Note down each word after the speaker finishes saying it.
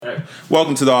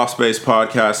Welcome to the Off Space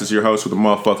Podcast. It's your host with the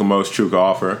motherfucking most Chuka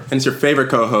Offer. And it's your favorite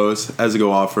co-host,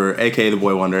 Ezigo Offer, a.k.a. the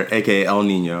Boy Wonder, a.k.a. El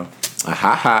Nino. Ha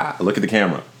ha. Look at the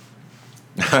camera.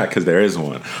 Because there is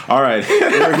one. All right.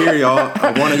 We're here, y'all.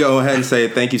 I want to go ahead and say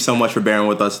thank you so much for bearing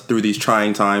with us through these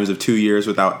trying times of 2 years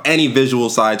without any visual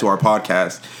side to our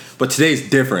podcast. But today's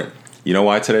different. You know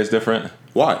why today's different?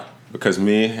 Why? Because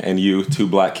me and you, two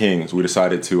black kings, we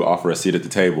decided to offer a seat at the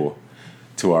table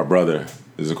to our brother,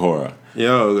 Zakora.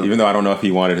 Yo. Even though I don't know if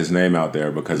he wanted his name out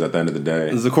there, because at the end of the day...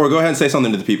 Zakora, go ahead and say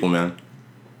something to the people, man.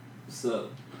 What's up?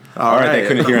 All right, they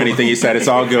couldn't hear anything he said. It's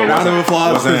all good. Round of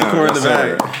applause for Zakora in the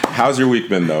back. How's your week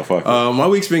been, though? Fuck it. My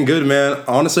week's been good, man.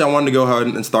 Honestly, I wanted to go ahead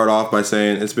and start off by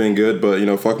saying it's been good, but,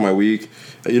 fuck my week.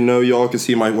 Y'all can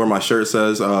see where my shirt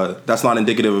says. That's not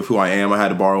indicative of who I am. I had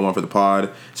to borrow one for the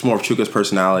pod. It's more of Chuka's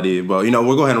personality. But,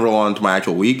 we'll go ahead and roll on to my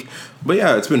actual week. But,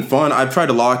 yeah, it's been fun. I've tried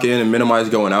to lock in and minimize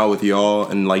going out with y'all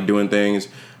and, doing things.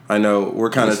 I know we're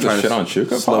kind of trying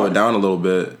to slow it down a little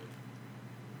bit.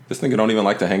 This nigga don't even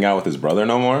like to hang out with his brother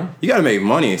no more? You got to make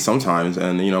money sometimes.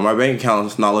 And, my bank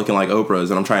account's not looking like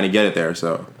Oprah's, and I'm trying to get it there.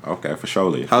 So, okay, for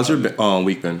surely. How's your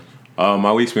week been?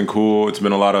 My week's been cool. It's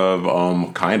been a lot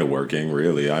of kind of working,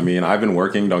 really. I mean, I've been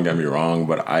working, don't get me wrong,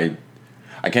 but I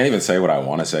can't even say what I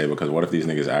want to say because what if these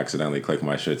niggas accidentally click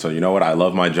my shit? So you know what? I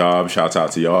love my job. Shouts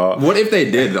out to y'all. What if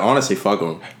they did? Honestly, fuck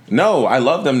them. No, I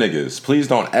love them niggas. Please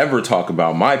don't ever talk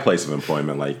about my place of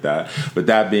employment like that. But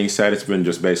that being said, it's been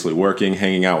just basically working,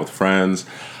 hanging out with friends.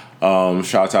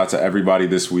 Shouts out to everybody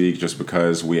this week just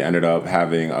because we ended up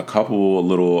having a couple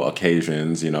little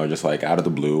occasions, just like out of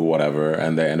the blue, whatever,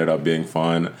 and they ended up being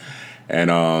fun.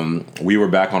 And we were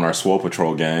back on our Swole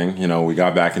Patrol gang. We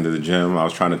got back into the gym. I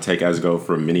was trying to take Esgo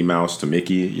from Minnie Mouse to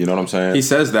Mickey. You know what I'm saying? He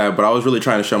says that, but I was really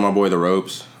trying to show my boy the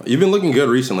ropes. You've been looking good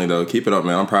recently, though. Keep it up,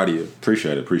 man. I'm proud of you.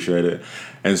 Appreciate it.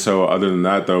 And so other than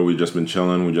that, though, we've just been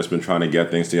chilling. We've just been trying to get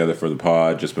things together for the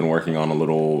pod. Just been working on a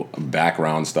little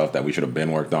background stuff that we should have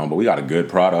been worked on. But we got a good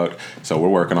product, so we're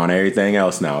working on everything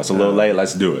else now. It's a little late.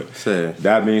 Let's do it.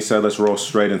 That being said, let's roll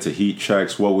straight into Heat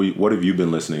Checks. What have you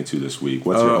been listening to this week?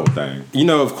 What's your whole thing?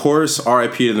 Of course,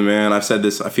 R.I.P. to the man. I've said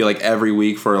this, I feel like, every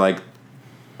week for,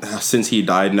 since he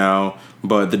died now.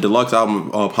 But the deluxe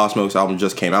album, Pop Smoke's album,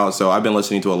 just came out, so I've been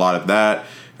listening to a lot of that.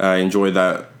 I enjoyed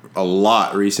that a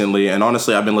lot recently, and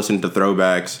honestly, I've been listening to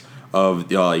throwbacks of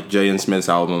Jay and Smith's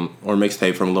album or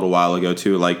mixtape from a little while ago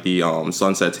too, like the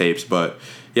Sunset tapes. But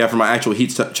yeah, for my actual Heat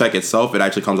Check itself, it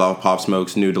actually comes off of Pop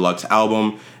Smoke's new deluxe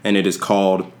album, and it is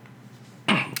called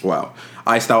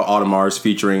Iced Out Audemars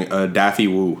featuring Daffy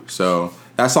Wu. So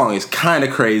that song is kind of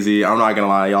crazy. I'm not gonna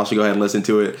lie, y'all should go ahead and listen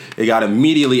to it. It got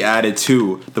immediately added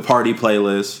to the party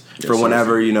playlist for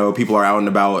whenever people are out and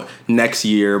about next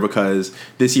year, because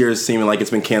this year is seeming like it's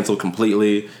been canceled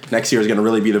completely. Next year is gonna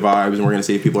really be the vibes, and we're gonna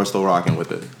see if people are still rocking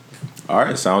with it. All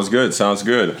right, sounds good.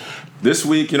 This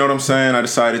week, you know what I'm saying? I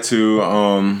decided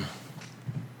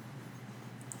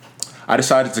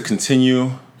to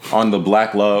continue on the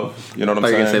Black Love, you know what I'm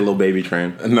saying? You're gonna say Lil Baby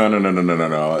Train. No.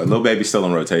 Lil Baby's still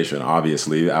in rotation,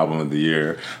 obviously, album of the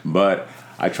year. But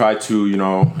I try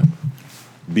to,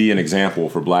 be an example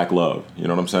for Black love. You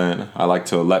know what I'm saying? I like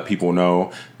to let people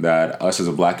know that us as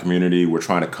a Black community, we're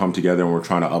trying to come together and we're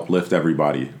trying to uplift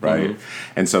everybody, right?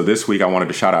 Mm-hmm. And so this week I wanted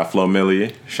to shout out Flo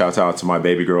Milli. Shout out to my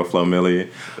baby girl, Flo Milli.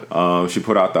 She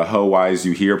put out the Ho Wise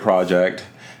You Here project.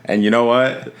 And you know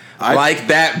what? I like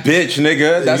that bitch,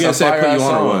 nigga. That's a fire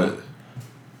song.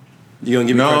 You gonna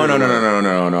give me credit?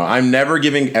 No. I'm never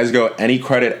giving Esgo any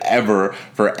credit ever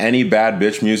for any bad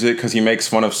bitch music because he makes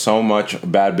fun of so much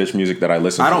bad bitch music that I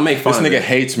listen to. I don't make fun of it. This nigga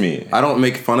hates me. I don't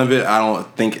make fun of it. I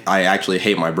don't think I actually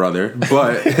hate my brother.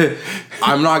 But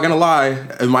I'm not gonna lie.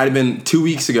 It might have been 2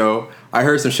 weeks ago. I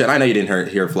heard some shit. I know you didn't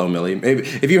hear Flo Milli. Maybe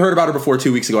if you heard about her before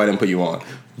 2 weeks ago, I didn't put you on.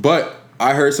 But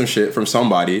I heard some shit from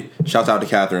somebody. Shouts out to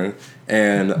Catherine.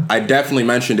 And I definitely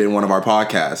mentioned it in one of our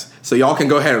podcasts. So y'all can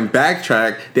go ahead and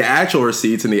backtrack the actual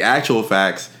receipts and the actual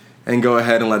facts and go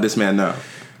ahead and let this man know.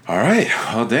 All right.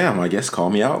 Well, damn. I guess call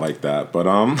me out like that. But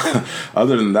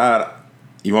other than that,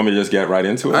 you want me to just get right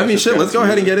into it? I mean, shit. Let's go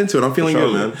ahead and get into it. I'm feeling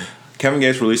good, man. Kevin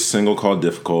Gates released a single called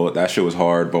Difficult. That shit was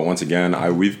hard. But once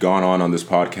again, we've gone on this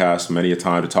podcast many a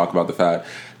time to talk about the fact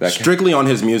that... Strictly on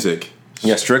his music.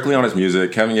 Yeah, strictly on his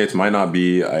music. Kevin Gates might not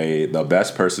be the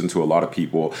best person to a lot of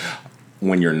people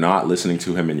when you're not listening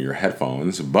to him in your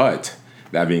headphones, but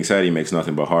that being said, he makes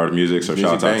nothing but hard music, so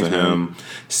shout out to him.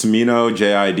 Smino,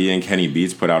 J.I.D., and Kenny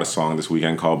Beats put out a song this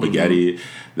weekend called Baghetti.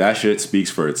 That shit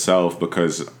speaks for itself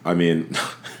because, I mean,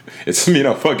 It's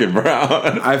Smino fucking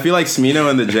Brown. I feel like Smino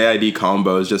and the JID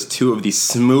combo is just two of the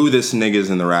smoothest niggas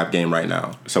in the rap game right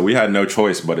now. So we had no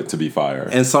choice but it to be fire.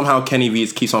 And somehow Kenny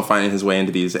Beats keeps on finding his way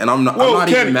into these. And I'm not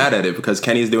even mad at it because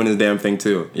Kenny's doing his damn thing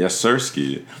too. Yes,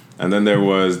 sirski. And then there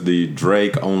was the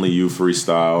Drake Only You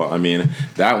freestyle. I mean,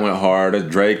 that went hard.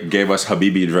 Drake gave us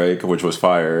Habibi Drake, which was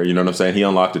fire. You know what I'm saying? He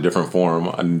unlocked a different form,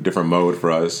 a different mode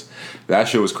for us. That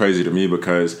shit was crazy to me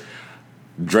because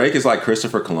Drake is like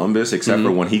Christopher Columbus, except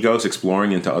for when he goes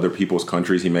exploring into other people's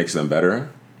countries, he makes them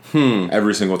better.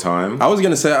 Every single time. I was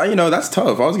going to say, that's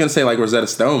tough. I was going to say like Rosetta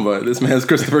Stone, but this man's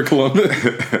Christopher Columbus.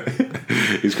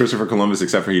 He's Christopher Columbus,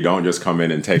 except for he don't just come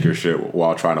in and take your shit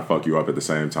while trying to fuck you up at the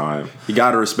same time. You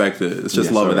got to respect it. It's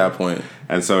just love at that point.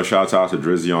 And so shouts out to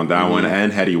Drizzy on that one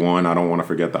and Heady One. I don't want to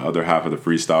forget the other half of the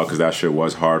freestyle because that shit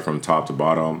was hard from top to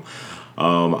bottom.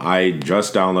 I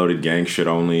just downloaded Gang Shit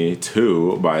Only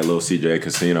 2 by Lil CJ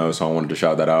Casino, so I wanted to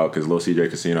shout that out because Lil CJ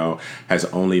Casino has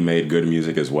only made good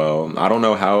music as well. I don't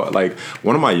know how, like,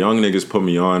 one of my young niggas put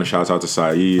me on, shouts out to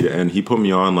Saeed, and he put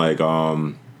me on, like,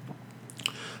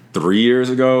 3 years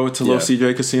ago to Lil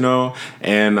CJ Casino,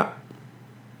 and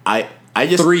I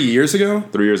just... 3 years ago?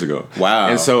 3 years ago. Wow.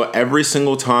 And so every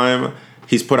single time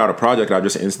he's put out a project, I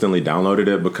just instantly downloaded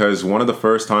it because one of the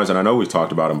first times, and I know we've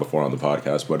talked about him before on the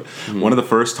podcast, but one of the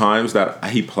first times that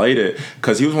he played it,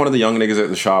 because he was one of the young niggas at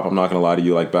the shop, I'm not going to lie to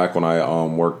you, like back when I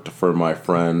worked for my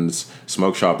friend's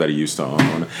smoke shop that he used to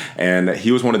own, and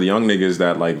he was one of the young niggas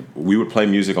that, like, we would play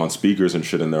music on speakers and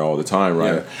shit in there all the time,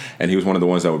 right? Yeah. And he was one of the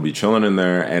ones that would be chilling in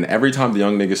there, and every time the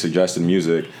young niggas suggested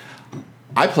music,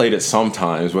 I played it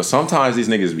sometimes, but sometimes these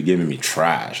niggas be giving me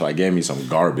trash, like gave me some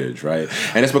garbage, right?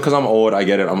 And it's because I'm old. I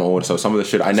get it. I'm old. So some of the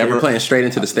shit I never... You're playing straight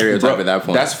into the stereotype at that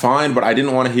point. That's fine, but I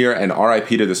didn't want to hear, and RIP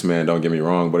to this man, don't get me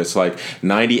wrong, but it's like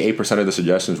 98% of the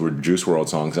suggestions were Juice WRLD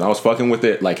songs, and I was fucking with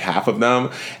it, like half of them,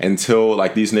 until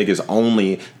like these niggas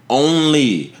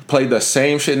only play the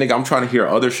same shit, nigga. I'm trying to hear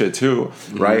other shit too,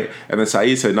 right? And then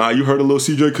Saeed said, nah, you heard of Lil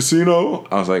CJ Casino?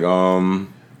 I was like,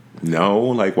 no,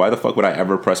 like, why the fuck would I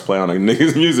ever press play on a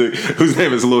nigga's music whose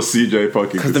name is Lil CJ fucking Casino?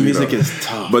 Because the music is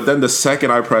tough. But then the second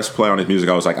I pressed play on his music,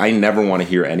 I was like, I never want to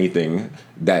hear anything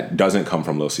that doesn't come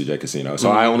from Lil CJ Casino.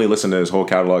 So I only listened to his whole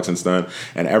catalog since then,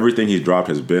 and everything he's dropped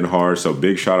has been hard. So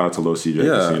big shout out to Lil CJ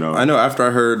Casino. I know after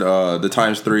I heard the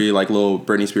 ×3, like, Lil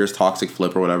Britney Spears Toxic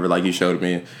Flip or whatever, like you showed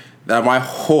me, that my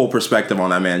whole perspective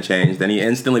on that man changed. Then he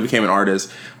instantly became an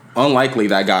artist. Unlikely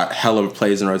that got hella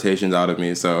plays and rotations out of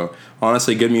me. So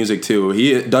honestly, good music too.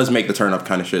 He does make the turn up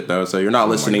kind of shit though. So you're not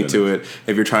listening to it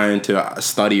if you're trying to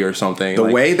study or something. The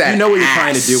way that you know what you're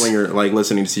trying to do when you're like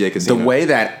listening to CJ Casino. The way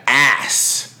that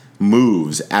ass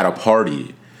moves at a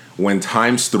party when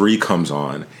 ×3 comes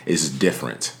on is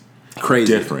different.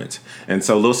 Crazy. Different. And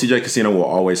so Lil CJ Casino will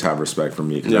always have respect for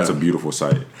me because that's a beautiful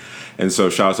sight. And so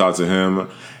shouts out to him.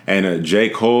 And J.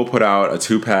 Cole put out a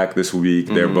 2-pack this week.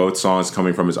 They're both songs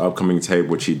coming from his upcoming tape,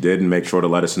 which he did make sure to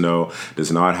let us know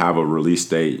does not have a release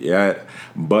date yet.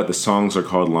 But the songs are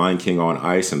called Lion King on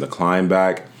Ice and The Climb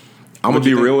Back. I'm going to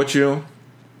be real with you.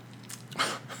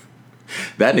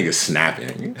 That nigga's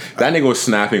snapping. That nigga was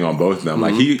snapping on both of them.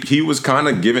 Like, he was kind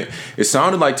of giving... It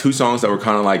sounded like two songs that were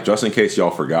kind of like just in case y'all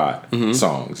forgot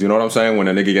songs. You know what I'm saying? When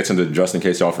a nigga gets into just in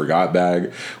case y'all forgot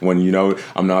bag. When, you know,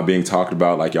 I'm not being talked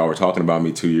about like y'all were talking about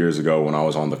me 2 years ago when I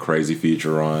was on the Crazy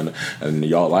feature run. And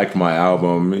y'all liked my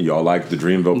album. Y'all liked the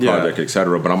Dreamville project,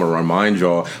 etc. But I'm going to remind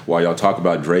y'all, while y'all talk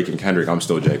about Drake and Kendrick, I'm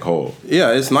still J. Cole.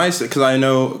 Yeah, it's nice because I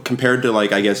know compared to,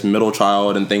 like, I guess, Middle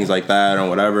Child and things like that or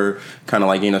whatever, kind of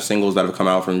like, you know, singles that have come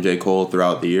out from J. Cole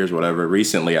throughout the years, whatever,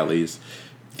 recently at least,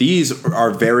 these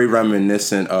are very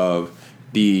reminiscent of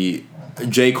the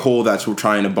J. Cole that's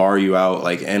trying to bar you out,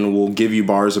 like, and will give you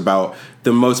bars about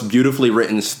the most beautifully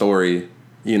written story,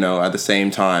 you know, at the same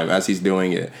time as he's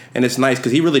doing it. And it's nice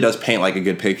because he really does paint like a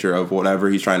good picture of whatever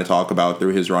he's trying to talk about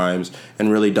through his rhymes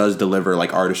and really does deliver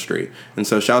like artistry. And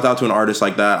so shout out to an artist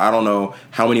like that. I don't know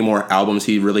how many more albums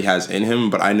he really has in him,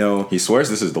 but I know he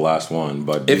swears this is the last one.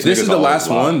 But if this is the last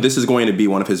one, this is going to be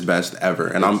one of his best ever,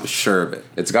 and I'm sure of it.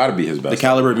 It's got to be his best. The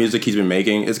caliber of music he's been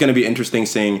making. It's going to be interesting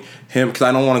seeing him because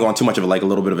I don't want to go on too much of a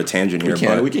little bit of a tangent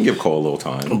here. We can give Cole a little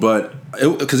time, but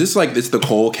because it's the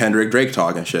Cole, Kendrick, Drake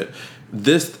talk and shit.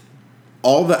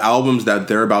 All the albums that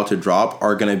they're about to drop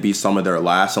are going to be some of their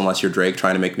last, unless you're Drake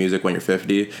trying to make music when you're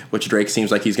 50, which Drake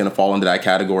seems like he's going to fall into that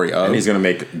category of. And he's going to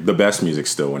make the best music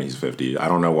still when he's 50. I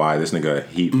don't know why. This nigga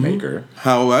heat maker.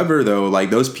 However, though,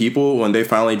 like, those people, when they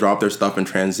finally drop their stuff and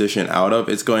transition out of,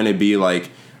 it's going to be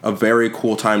like a very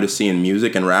cool time to see in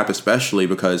music and rap, especially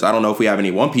because I don't know if we have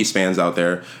any One Piece fans out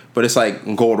there, but it's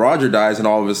like Gold Roger dies and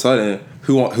all of a sudden,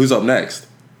 who's up next?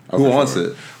 Who wants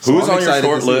it? So Who's I'm on your excited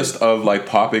short to see list it. of like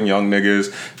popping young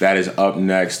niggas that is up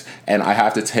next? And I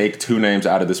have to take two names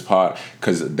out of this pot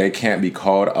because they can't be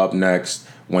called up next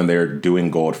when they're doing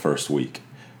gold first week.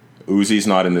 Uzi's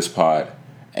not in this pot,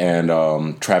 and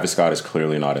Travis Scott is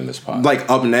clearly not in this pot. Like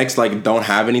up next, like don't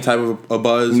have any type of a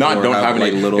buzz. Not or don't have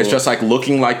any. like little. It's just like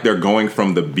looking like they're going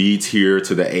from the B tier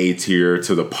to the A tier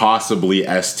to the possibly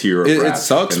S tier. Of It rap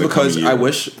sucks in the because coming I year.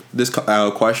 wish this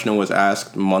question was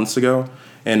asked months ago,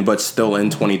 but still in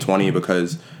 2020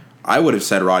 because I would have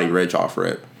said Roddy Ricch off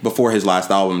rip before his last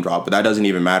album dropped, but that doesn't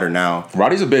even matter now.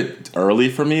 Roddy's a bit early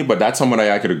for me, but that's somebody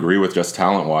I could agree with just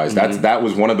talent wise. Mm-hmm. That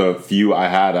was one of the few I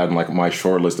had on like my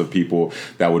short list of people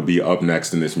that would be up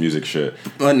next in this music shit.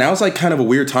 But now it's like kind of a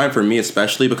weird time for me,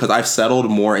 especially because I've settled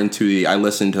more into I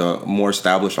listen to more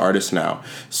established artists now.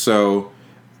 So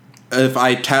if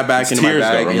I tap back into my Tears,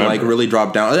 bag though, and like remember. really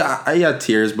drop down, I got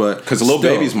Tears, but Because Lil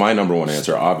still. Baby's my number one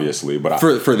answer, obviously. But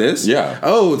for this, Yeah.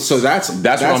 Oh, so that's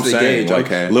that's what I'm the saying. gauge. Like,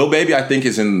 Okay. Lil Baby, I think,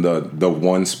 is in the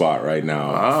one spot right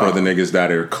now for the niggas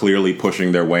that are clearly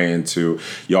pushing their way into.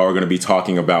 Y'all are gonna be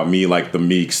talking about me like the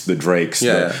Meeks, the Drakes,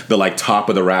 Yeah. the like top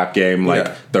of the rap game, like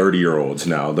Yeah. 30-year-olds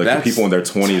now, like the That's people in their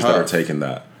 20s that are tough. taking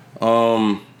that.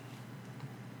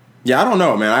 Yeah, I don't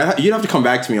know, man. You'd have to come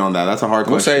back to me on that. That's a hard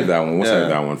We'll question. save that one. We'll Yeah. save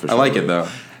that one for sure. I like it though.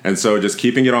 And so, just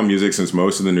keeping it on music, since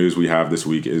most of the news we have this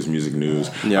week is music news.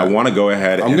 Yeah. I want to go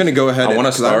ahead. I'm gonna go ahead I want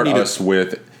to 'cause I start need to- us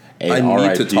with a I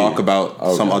need to RIP. talk about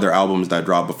some Okay. other albums that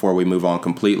dropped before we move on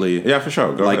completely. Yeah, for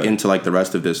sure. Go like ahead. into like the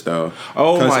rest of this though.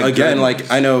 Oh 'Cause, my again, goodness.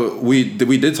 like I know we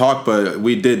did talk, but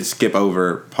we did skip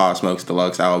over Pop Smoke's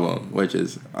deluxe album, which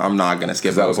is I'm not gonna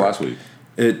skip. That was over. last week.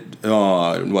 It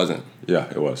wasn't. Yeah,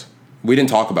 it was. We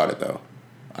didn't talk about it though.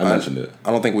 I mentioned it.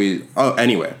 I don't think we. Oh,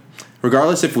 anyway.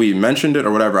 Regardless if we mentioned it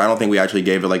or whatever, I don't think we actually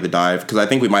gave it like the dive because I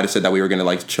think we might have said that we were gonna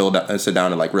like chill and sit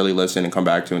down and like really listen and come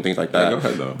back to and things like that. go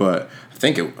ahead, though. But I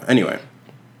think it anyway.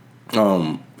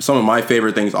 Some of my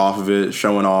favorite things off of it,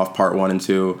 Showing Off Part 1 and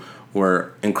 2,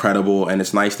 were incredible, and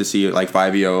it's nice to see like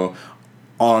 5EO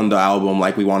on the album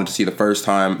like we wanted to see the first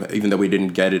time, even though we didn't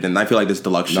get it. And I feel like this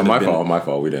deluxe should No, have been my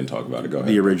fault. We didn't talk about it. Go ahead.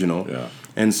 the original. Yeah.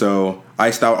 And so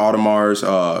Iced Out Audemars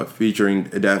featuring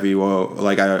Daffy, well,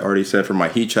 like I already said for my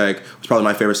Heat Check, was probably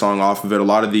my favorite song off of it. A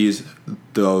lot of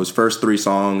those first three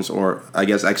songs, or I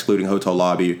guess excluding Hotel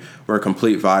Lobby, were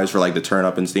complete vibes for like the turn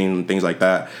up and scene and things like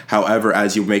that. However,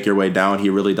 as you make your way down, he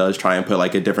really does try and put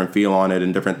like a different feel on it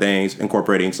and different things,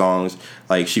 incorporating songs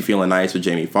like She Feeling Nice with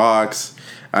Jamie Foxx.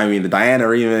 I mean, the Diana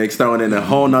remix, throwing in a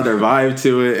whole nother vibe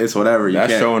to it. It's whatever. You That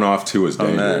can't. Showing Off too is man.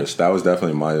 dangerous. That was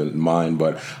definitely mine,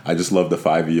 but I just love the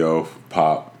 5EO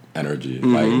pop energy.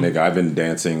 Mm-hmm. Like, nigga, I've been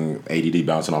dancing ADD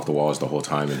bouncing off the walls the whole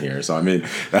time in here. So I mean,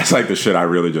 that's like the shit I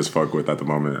really just fuck with at the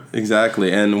moment.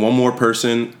 Exactly. And one more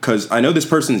person, because I know this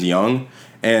person's young,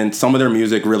 and some of their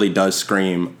music really does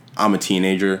scream, I'm a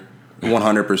teenager,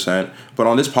 100%. But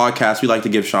on this podcast, we like to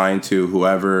give shine to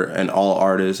whoever and all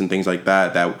artists and things like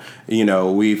that, you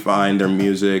know, we find their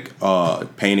music,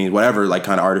 paintings, whatever, like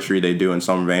kind of artistry they do in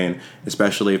some vein,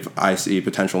 especially if I see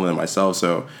potential in it myself.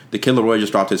 So the Kid Laroi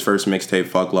just dropped his first mixtape,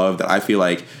 Fuck Love, that I feel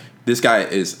like this guy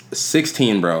is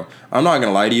 16, bro. I'm not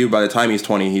gonna lie to you. By the time he's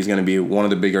 20, he's gonna be one of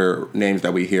the bigger names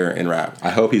that we hear in rap. I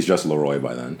hope he's just Leroy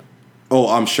by then. Oh,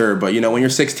 I'm sure, but you know, when you're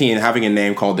 16, having a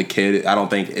name called the Kid, I don't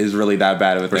think is really that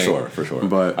bad of a thing. For sure.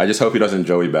 But I just hope he doesn't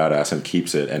Joey Badass and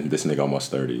keeps it, and this nigga almost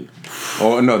 30.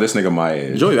 Oh, no, this nigga my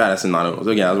age. Joey Badass is not.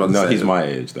 Yeah, I was about to No, say. he's my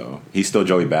age, though. He's still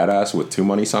Joey Badass with 2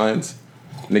 money signs.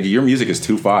 Nigga, your music is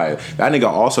 2.5. That nigga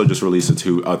also just released a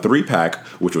 3-pack,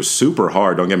 which was super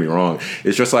hard, don't get me wrong.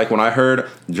 It's just like when I heard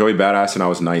Joey Badass and I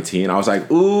was 19, I was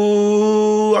like,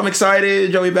 ooh, I'm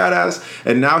excited, Joey Badass.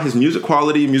 And now his music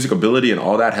quality, music ability, and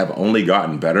all that have only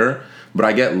gotten better. But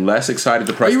I get less excited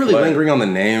to press Are you really play. lingering on the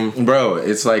name? Bro,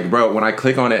 it's like, bro, when I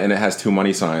click on it and it has 2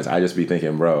 money signs, I just be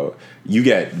thinking, bro, you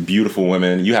get beautiful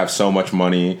women, you have so much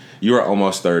money, you are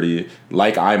almost 30,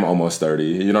 like I'm almost 30,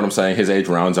 you know what I'm saying? His age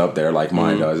rounds up there like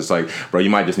mine does. It's like, bro, you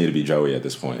might just need to be Joey at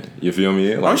this point. You feel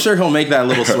me? Like, I'm sure he'll make that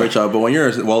little switch up, but when you're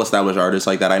a well-established artist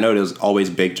like that, I know it is always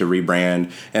big to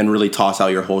rebrand and really toss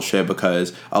out your whole shit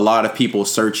because a lot of people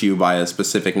search you by a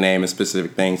specific name and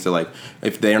specific things. So like,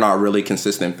 if they're not really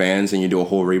consistent fans and you do a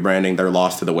whole rebranding, they're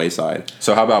lost to the wayside.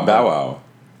 So how about Bow Wow?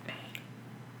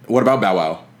 What about Bow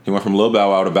Wow? He went from Lil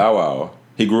Bow Wow to Bow Wow.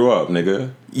 He grew up,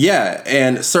 nigga. Yeah,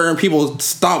 and certain people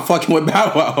stop fucking with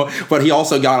Bow Wow, but he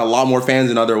also got a lot more fans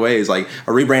in other ways. Like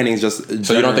a rebranding is just.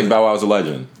 So you don't think Bow Wow's a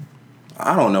legend?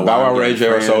 I don't know. Bow why Wow, I'm Ray getting J,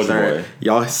 or fans Soulja there. Boy?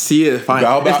 Y'all see it. Fine.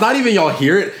 Bow Wow- It's not even y'all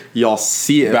hear it. Y'all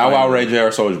see it. Bow Wow, finally. Ray J, or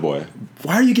Soulja Boy?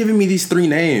 Why are you giving me these 3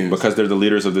 names? Because they're the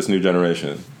leaders of this new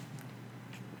generation.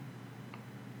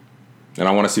 And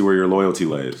I want to see where your loyalty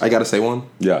lays. I gotta say one.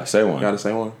 Yeah, say one. Gotta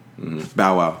say one.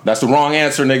 Bow Wow. That's the wrong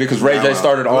answer, nigga, because Ray J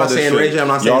started all this shit. Ray J, I'm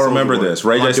not saying Y'all Soulja remember Boy. this.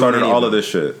 Ray I'm not J started doing any all of of this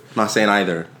shit. I'm not saying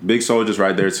either. Big Soulja's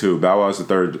right there, too. Bow Wow's the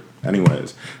third.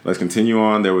 Anyways, let's continue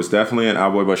on. There was definitely an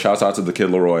album, but shouts out to the Kid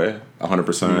Laroi,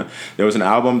 100%. There was an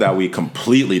album that we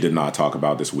completely did not talk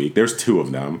about this week. There's 2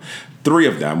 of them. 3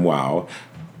 of them, wow.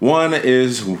 One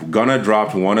is Gunna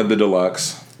dropped one of the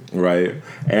deluxe. Right,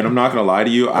 and I'm not gonna lie to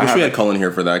you. I wish we had Cullen here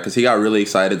for that because he got really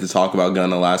excited to talk about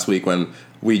Gunna last week when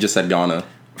we just said Ghana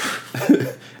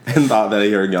and thought that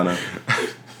he heard Gunna.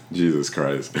 Jesus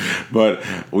Christ. But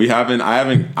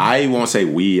I won't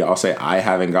say I'll say I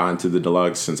haven't gotten to the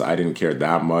deluxe since I didn't care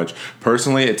that much.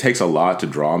 Personally, it takes a lot to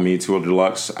draw me to a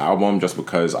deluxe album just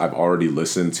because I've already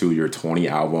listened to your 20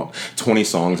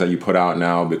 songs that you put out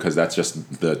now, because that's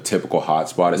just the typical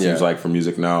hotspot, it seems like, for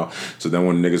music now. So then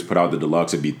when niggas put out the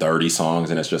deluxe, it'd be 30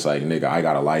 songs and it's just like, nigga, I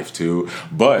got a life too.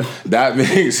 But that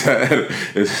being said,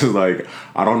 it's just like,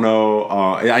 I don't know.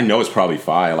 I know it's probably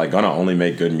fire. Like, Gunna only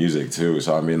make good music too.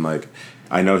 So I mean, like,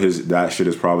 I know that shit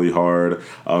is probably hard.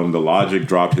 The Logic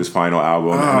dropped his final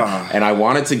album, and I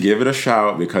wanted to give it a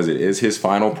shout because it is his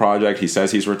final project. He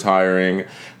says he's retiring,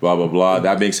 blah blah blah.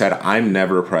 That being said, I'm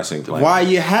never pressing play. Why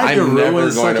you had to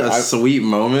ruin such a sweet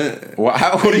moment?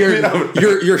 What do you mean?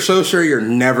 You're so sure you're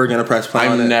never gonna press play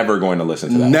on it? I'm never going to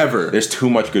listen to that. Never. There's too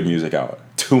much good music out.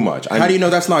 Too much. How do you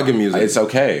know that's not good music? It's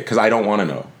okay because I don't want to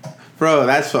know. Bro,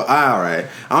 that's all right.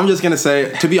 I'm just gonna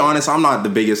say, to be honest, I'm not the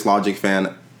biggest Logic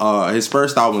fan. His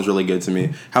first album was really good to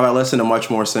me. Have I listened to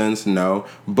much more since? No.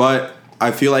 But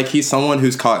I feel like he's someone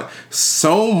who's caught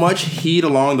so much heat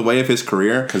along the way of his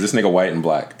career. Because this nigga white and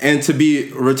black. And to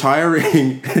be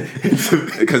retiring...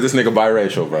 Because this nigga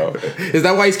biracial, bro. Is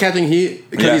that why he's catching heat?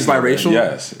 Because he's biracial?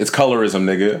 Yes. It's colorism,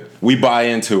 nigga. We buy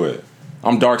into it.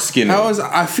 I'm dark skinned.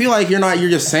 I feel like you're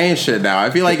just saying shit now.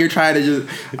 I feel like you're trying to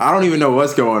just, I don't even know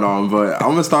what's going on, but I'm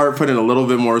gonna start putting a little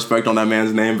bit more respect on that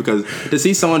man's name, because to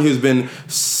see someone who's been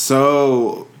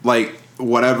so like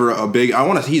whatever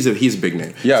he's a big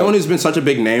name. Yeah. Someone who's been such a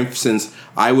big name since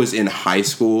I was in high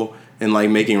school and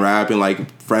like making rap and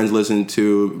like friends listen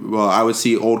to, I would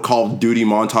see old Call of Duty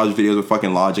montage videos with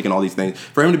fucking Logic and all these things.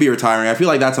 For him to be retiring, I feel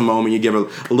like that's a moment you give a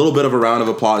little bit of a round of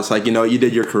applause. Like, you know, you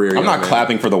did your career. I'm not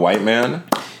clapping for the white man.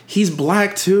 He's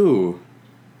black too.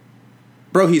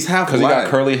 Bro, he's half black. Because he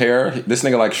got curly hair. This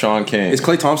nigga like Sean King. Is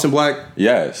Klay Thompson black?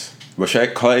 Yes. But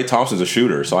Klay Thompson's a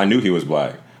shooter, so I knew he was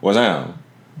black. Was I?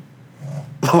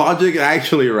 Logic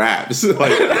actually raps.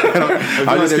 Like,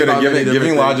 I'm just kidding.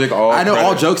 Giving Logic all I know credit.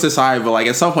 All jokes aside, but like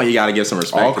at some point you got to give some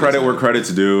respect. All credit where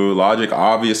credit's due. Logic,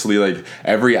 obviously, like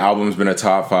every album's been a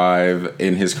top 5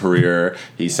 in his career.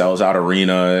 He sells out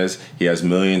arenas. He has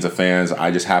millions of fans.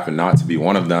 I just happen not to be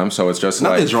one of them. So it's just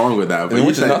nothing's wrong with that. But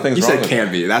you said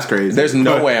can't be. That's crazy. There's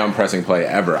no way I'm pressing play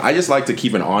ever. I just like to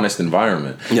keep an honest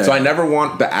environment. Yeah. So I never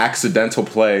want the accidental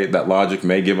play that Logic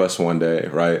may give us one day,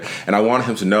 right? And I want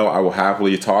him to know I will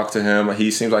happily talk to him. He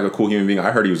seems like a cool human being.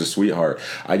 I heard he was a sweetheart.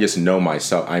 I just know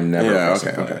myself. I'm never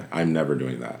pressing play. Okay. I'm never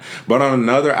doing that. But on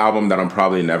another album that I'm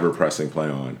probably never pressing play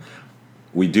on,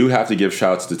 we do have to give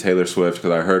shouts to Taylor Swift,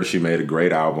 because I heard she made a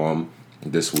great album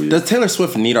this week. Does Taylor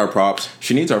Swift need our props?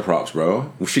 She needs our props,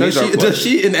 bro. Does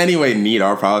she in any way need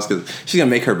our props? Because she's gonna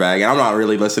make her bag, and I'm not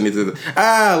really listening to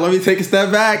let me take a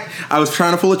step back. I was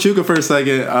trying to pull a Chuka for a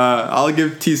second. I'll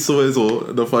give T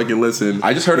Swizzle the fucking listen.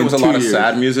 I just heard it was a lot of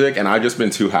sad music, and I've just been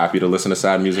too happy to listen to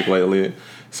sad music lately.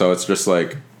 So it's just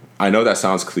like, I know that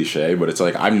sounds cliche, but it's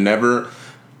like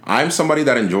I'm somebody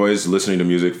that enjoys listening to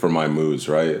music for my moods,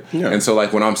 right? Yeah. And so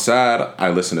like when I'm sad,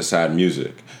 I listen to sad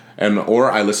music.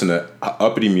 Or I listen to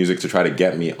uppity music to try to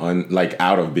get me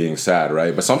out of being sad,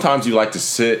 right? But sometimes you like to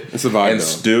sit and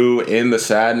stew in the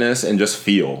sadness and just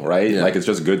feel, right? Yeah. Like it's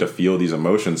just good to feel these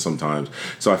emotions sometimes.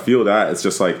 So I feel that it's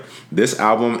just like this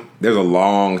album, there's a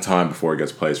long time before it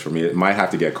gets placed for me. It might have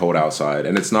to get cold outside.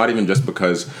 And it's not even just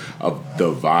because of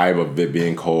the vibe of it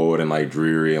being cold and like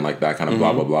dreary and like that kind of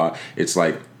blah, blah, blah. It's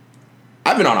like,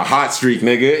 I've been on a hot streak,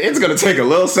 nigga. It's going to take a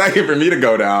little second for me to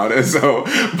go down. And so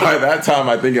by that time,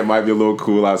 I think it might be a little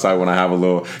cool outside when I have a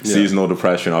little seasonal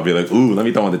depression. I'll be like, ooh, let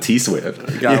me throw on the T-Swift.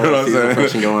 You know what I'm saying?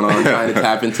 Depression going on. Trying to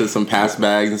tap into some past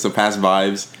bags and some past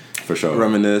vibes. For sure.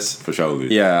 Reminisce. For sure.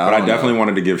 Yeah. But I definitely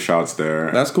wanted to give shouts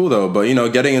there. That's cool, though. But, you know,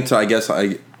 getting into, I guess,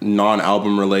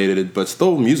 non-album related, but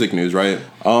still music news, right?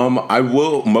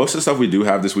 Most of the stuff we do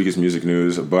have this week is music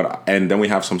news, and then we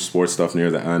have some sports stuff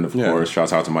near the end, of course.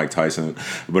 Shouts out to Mike Tyson.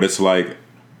 But it's like,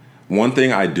 one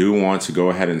thing I do want to go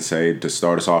ahead and say to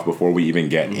start us off before we even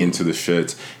get into the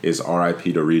shits is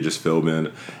R.I.P. to Regis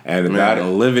Philbin. And not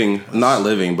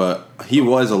living, but he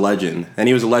was a legend. And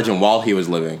he was a legend while he was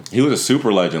living. He was a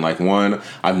super legend. Like,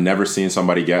 I've never seen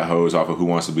somebody get hoes off of Who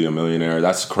Wants to Be a Millionaire.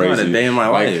 That's crazy. Not a day in my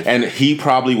life. And he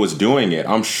probably was doing it.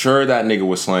 I'm sure that nigga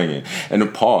was slanging.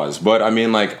 And pause. But I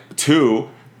mean, like, two,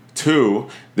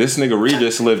 this nigga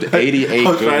Regis lived 88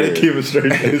 I'm trying to keep it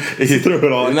straight. He threw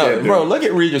it all. No, bro, look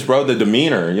at Regis, bro. The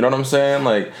demeanor. You know what I'm saying?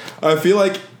 Like, I feel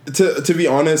like, to be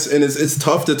honest, and it's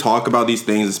tough to talk about these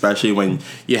things, especially when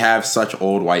you have such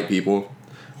old white people.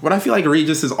 But I feel like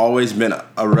Regis has always been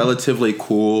a relatively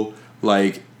cool,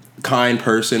 like, kind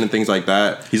person and things like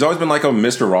that. He's always been like a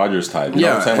Mr. Rogers type. You know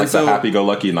what I'm saying? Like the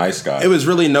happy-go-lucky nice guy. It was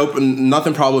really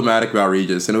nothing problematic about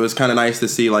Regis, and it was kind of nice to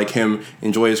see like him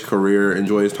enjoy his career,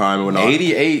 enjoy his time and whatnot.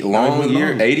 88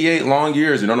 long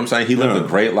years. You know what I'm saying? He lived a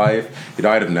great life. He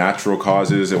died of natural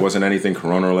causes. It wasn't anything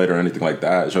corona related or anything like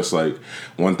that. It's just like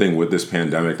one thing with this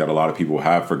pandemic that a lot of people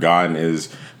have forgotten is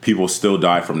people still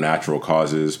die from natural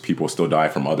causes. People still die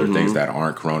from other things that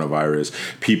aren't coronavirus.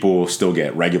 People still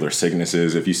get regular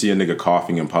sicknesses. If you see a nigga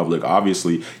coughing in public,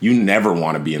 obviously you never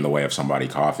want to be in the way of somebody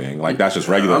coughing. Like, that's just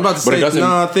regular. I'm about to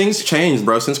say, things changed,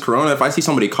 bro. Since Corona, if I see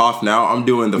somebody cough now, I'm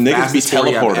doing the fastest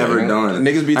carry I've ever done.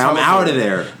 Niggas be I'm out of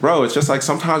there. Bro, it's just like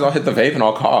sometimes I'll hit the vape and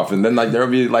I'll cough. And then like there'll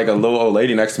be like a little old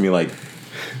lady next to me like,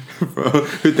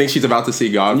 who thinks she's about to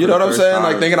see God? You know what I'm saying? Time.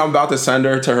 Like thinking I'm about to send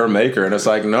her to her maker, and it's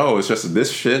like, no, it's just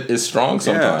this shit is strong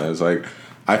sometimes. Yeah. Like,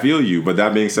 I feel you. But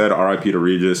that being said, R.I.P. to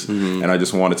Regis, and I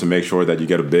just wanted to make sure that you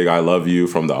get a big I love you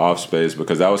from the Off Space,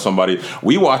 because that was somebody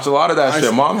we watched a lot of that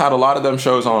shit. Mom had a lot of them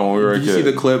shows on when we were a kid. Did you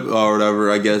see the clip or whatever?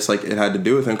 I guess like it had to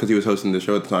do with him because he was hosting the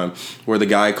show at the time, where the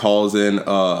guy calls in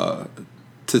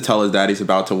to tell his dad he's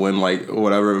about to win like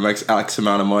whatever X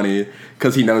amount of money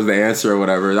because he knows the answer or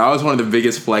whatever. That was one of the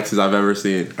biggest flexes I've ever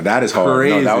seen. That is hard.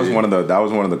 No, that was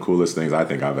one of the coolest things I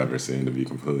think I've ever seen, to be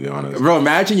completely honest. Bro,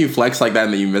 imagine you flex like that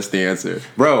and then you miss the answer.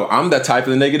 Bro, I'm the type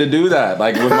of nigga to do that.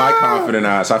 Like with my confident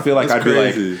ass, I feel like I'd be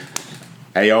like,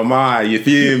 hey, yo, Ma, you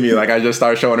feel me? Like, I just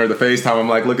start showing her the FaceTime. I'm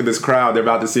like, look at this crowd. They're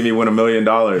about to see me win $1 million.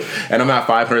 And I'm at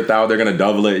 500,000. They're going to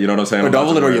double it. You know what I'm saying? Or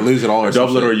double it or you lose it all. Or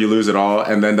double it or you lose it all.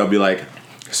 And then they'll be like,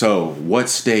 so what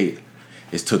state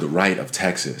is to the right of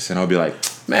Texas? And I'll be like,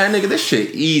 man, nigga, this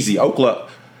shit easy. Oklahoma.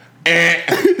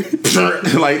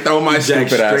 Like, throw my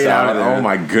stupid ass out. Oh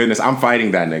my goodness, I'm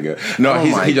fighting that nigga. No,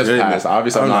 he just passed.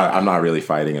 Obviously, I'm not really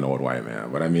fighting an old white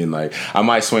man, but I mean, like, I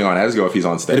might swing on Esgo if he's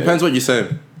on stage. It depends what you say.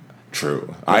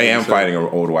 True. I am fighting an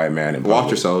old white man. In Watch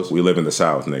yourselves. We live in the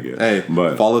South, nigga. Hey,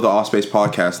 but follow the Off Space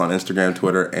podcast on Instagram,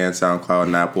 Twitter, and SoundCloud,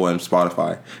 and Apple, and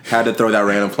Spotify. Had to throw that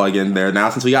random plug in there. Now,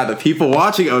 since we got the people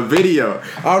watching a video,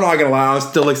 I'm not gonna lie, I'm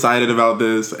still excited about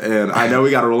this, and I know we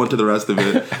got to roll into the rest of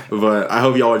it, but I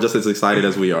hope y'all are just as excited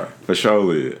as we are. For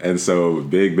surely. And so,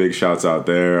 big shouts out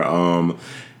there.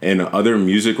 In other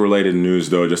music-related news,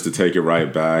 though, just to take it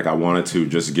right back, I wanted to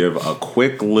just give a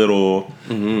quick little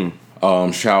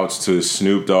shouts to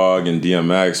Snoop Dogg and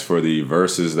DMX for the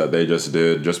verses that they just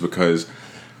did, just because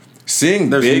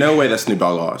there's no way that Snoop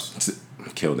Dogg lost.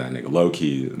 Killed that nigga, low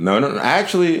key. No.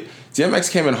 Actually, DMX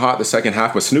came in hot the second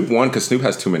half, but Snoop won because Snoop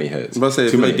has too many hits. I was about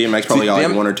to say, like DMX probably got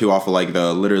like one or two off of like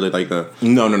the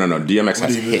No. DMX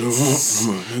has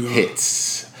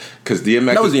hits. Because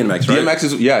DMX, that was DMX,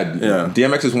 right?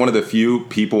 DMX is one of the few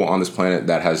people on this planet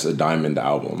that has a diamond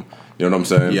album. You know what I'm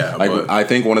saying? Yeah. Like, I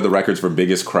think one of the records for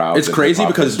biggest crowds. It's crazy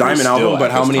because Diamond album,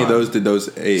 but how many of those did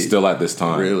those age? Still at this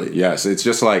time. Really? Yes. It's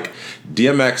just like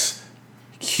DMX,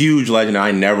 huge legend.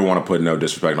 I never want to put no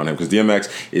disrespect on him because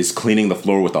DMX is cleaning the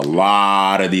floor with a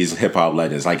lot of these hip hop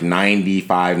legends, like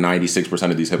 95, 96%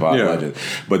 of these hip hop legends.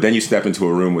 But then you step into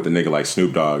a room with a nigga like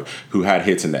Snoop Dogg who had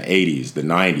hits in the 80s, the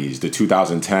 90s, the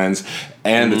 2010s,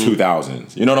 and the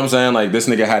 2000s. You know what I'm saying? Like, this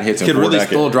nigga had hits in 4 decades. He could really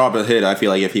still drop a hit, I feel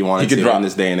like, if he wanted to in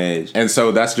this day and age. And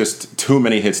so that's just too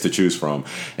many hits to choose from.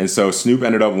 And so Snoop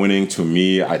ended up winning, to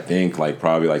me, I think, like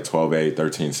probably like 12-8,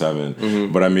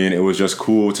 13-7. But I mean, it was just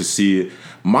cool to see.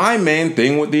 My main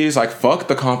thing with these, like, fuck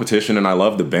the competition, and I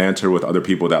love the banter with other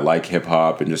people that like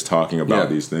hip-hop and just talking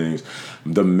about these things.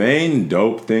 The main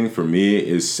dope thing for me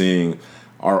is seeing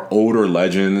our older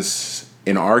legends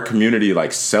in our community,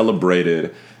 like,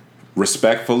 celebrated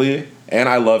respectfully And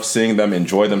I love seeing them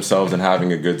enjoy themselves and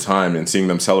having a good time and seeing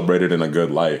them celebrated in a good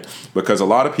light. Because a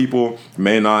lot of people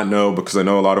may not know, because I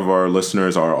know a lot of our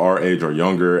listeners are our age or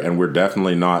younger, and we're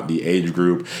definitely not the age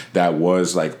group that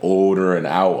was like older and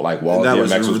out like while that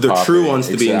DMX was the popping. true ones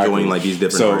to be enjoying like these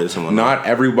different artists and whatnot. Not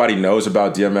everybody knows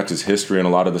about DMX's history and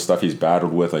a lot of the stuff he's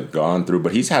battled with, like gone through,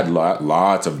 but he's had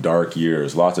lots of dark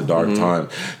years, lots of dark time.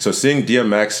 So seeing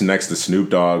DMX next to Snoop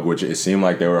Dogg, which it seemed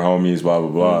like they were homies, blah blah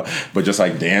blah, but just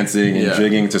like dancing and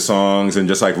jigging to songs and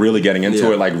just like really getting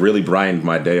into it, like really brightened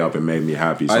my day up and made me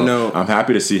happy. So I know. I'm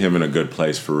happy to see him in a good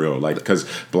place for real. Like, because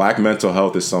black mental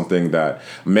health is something that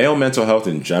male mental health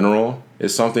in general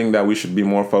is something that we should be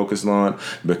more focused on,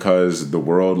 because the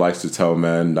world likes to tell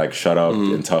men like shut up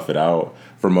and tough it out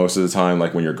for most of the time,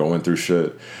 like when you're going through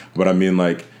shit. But I mean,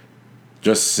 like,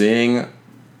 just seeing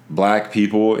black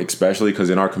people, especially because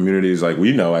in our communities, like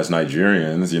we know as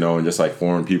Nigerians, you know, and just like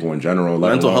foreign people in general,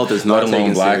 mental health is not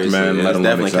taken black seriously. men, It's let alone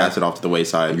definitely casted off to the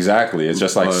wayside. Exactly. It's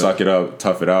just like suck it up,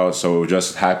 tough it out. So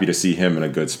just happy to see him in a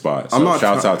good spot. So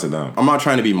shouts out to them. I'm not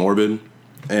trying to be morbid,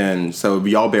 and so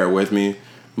y'all bear with me,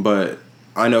 but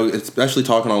I know, especially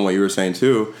talking on what you were saying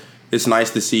too, it's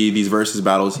nice to see these versus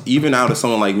battles, even out of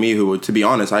someone like me who, to be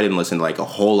honest, I didn't listen to like a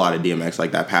whole lot of DMX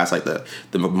like that past like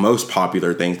the most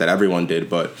popular things that everyone did,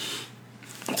 but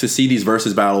to see these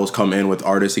versus battles come in with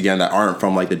artists again that aren't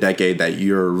from like the decade that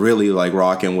you're really like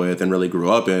rocking with and really grew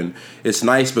up in, it's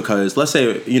nice because let's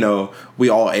say, you know, we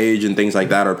all age and things like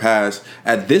that are past.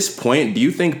 At this point, do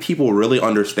you think people really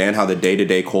understand how the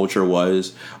day-to-day culture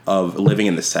was of living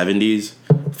in the 70s?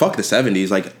 Fuck the 70s,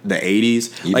 like the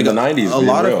 80s, even like the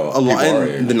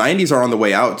 90s. And the 90s are on the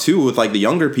way out too. With like the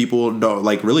younger people,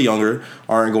 like really younger,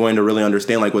 aren't going to really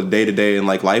understand like what day to day and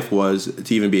like life was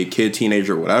to even be a kid,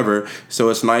 teenager, whatever. So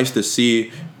it's nice to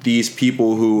see these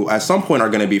people who at some point are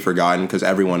going to be forgotten, because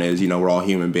everyone is, you know, we're all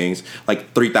human beings.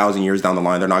 Like 3,000 years down the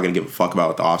line, they're not going to give a fuck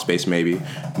about the Offspace maybe,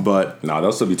 but no,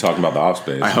 they'll still be talking about the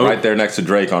Offspace. I hope, right there next to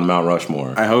Drake on Mount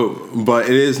Rushmore. I hope, but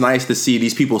it is nice to see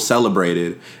these people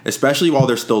celebrated, especially while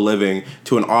they're still living,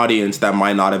 to an audience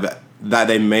that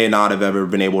they may not have ever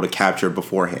been able to capture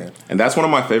beforehand. And that's one of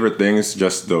my favorite things,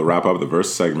 just to wrap up the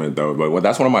verse segment though, but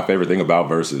that's one of my favorite things about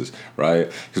verses,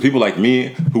 right? Because people like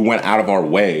me who went out of our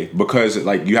way, because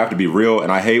like you have to be real,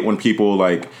 and I hate when people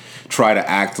like try to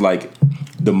act like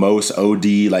the most OD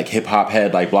like hip hop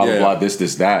head, like blah blah blah, this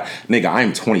that. Nigga, I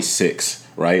am 26.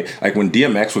 Right? Like when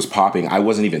DMX was popping, I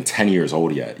wasn't even 10 years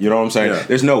old yet. You know what I'm saying? Yeah.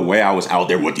 There's no way I was out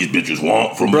there what these bitches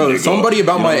want from bro. me. Somebody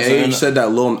about my age said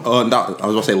that Lil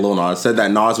Nas said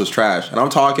that Nas was trash, and I'm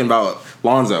talking about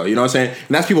Lonzo. You know what I'm saying?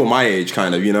 And that's people my age,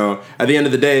 kind of. You know, at the end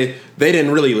of the day, we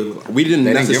didn't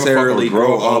necessarily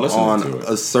grow up on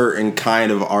a certain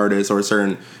kind of artist or a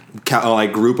certain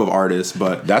like group of artists,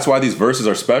 but that's why these verses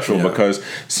are special, because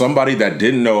somebody that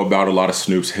didn't know about a lot of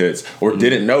Snoop's hits or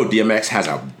didn't know DMX has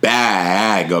a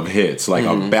bag of hits, like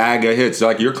a bag of hits,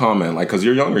 like your comment, like because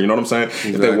you're younger, you know what I'm saying?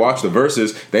 Exactly. If they watch the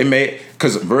verses, they may,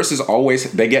 because verses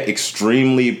always, they get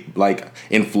extremely like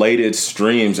inflated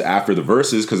streams after the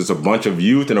verses, because it's a bunch of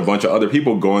youth and a bunch of other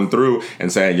people going through and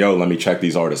saying, yo, let me check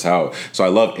these artists out. So I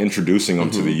love introducing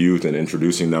them to the youth and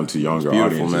introducing them to younger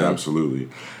audiences. Man. Absolutely.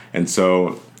 And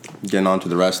so getting on to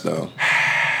the rest, though.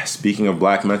 Speaking of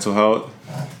black mental health,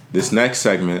 this next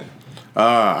segment,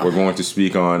 we're going to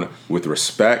speak on with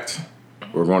respect.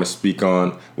 We're going to speak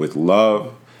on with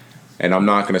love. And I'm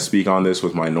not going to speak on this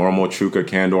with my normal Chuka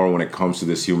candor when it comes to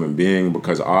this human being,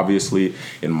 because obviously,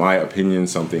 in my opinion,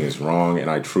 something is wrong. And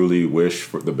I truly wish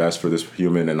for the best for this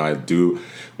human. And I do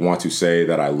want to say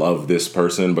that I love this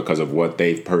person because of what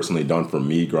they've personally done for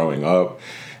me growing up.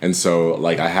 And so,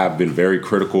 like, I have been very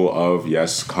critical of,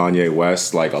 yes, Kanye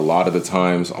West, like, a lot of the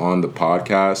times on the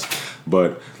podcast.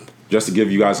 But just to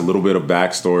give you guys a little bit of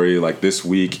backstory, like, this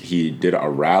week, he did a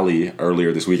rally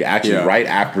earlier this week. Actually, right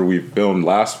after we filmed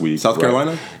last week. South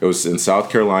Carolina? It was in South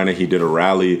Carolina. He did a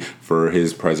rally for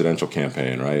his presidential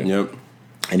campaign, right? Yep.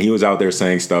 And he was out there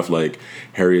saying stuff like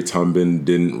Harriet Tubman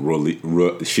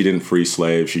she didn't free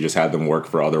slaves, she just had them work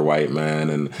for other white men,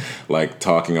 and like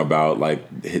talking about like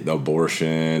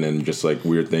abortion and just like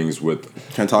weird things with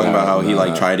kind of talking about how he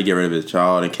like tried to get rid of his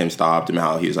child and Kim stopped him,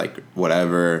 how he was like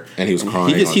whatever, and he was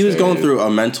crying. He was going through a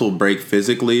mental break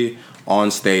physically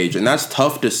on stage, and that's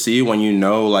tough to see when you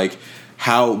know like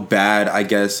how bad, I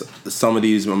guess, some of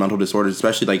these mental disorders,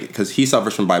 especially like because he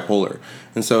suffers from bipolar,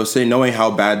 and so knowing how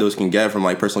bad those can get from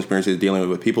like personal experiences dealing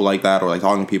with people like that or like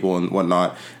talking to people and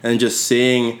whatnot, and just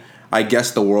seeing, I guess,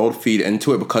 the world feed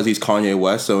into it because he's Kanye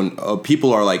West. So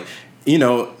people are like you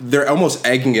know, they're almost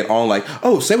egging it on, like,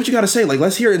 oh, say what you got to say, like,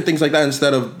 let's hear it and things like that,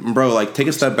 instead of, bro, like, take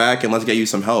a step back and let's get you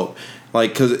some help.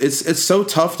 Like, because it's so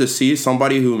tough to see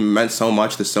somebody who meant so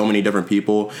much to so many different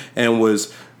people and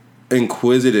was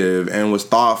inquisitive and was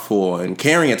thoughtful and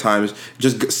caring at times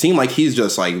just seem like he's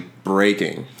just like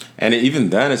breaking. And even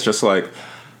then, it's just like,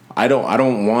 I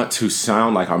don't want to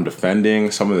sound like I'm defending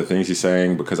some of the things he's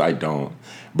saying, because I don't.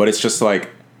 But it's just like,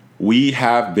 we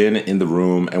have been in the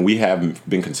room and we have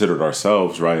been considered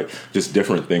ourselves, right, just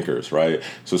different thinkers, right?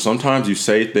 So sometimes you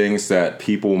say things that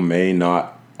people may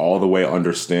not all the way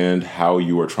understand how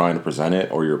you are trying to present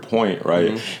it or your point,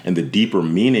 right? Mm-hmm. And the deeper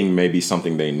meaning may be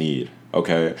something they need.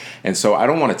 Okay. And so I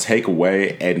don't want to take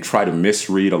away and try to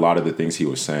misread a lot of the things he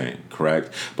was saying,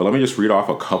 correct? But let me just read off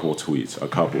a couple tweets,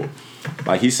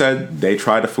 Like he said, they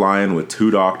tried to fly in with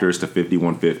 2 doctors to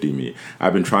 5150 me.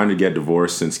 I've been trying to get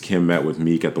divorced since Kim met with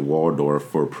Meek at the Waldorf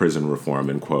for prison reform,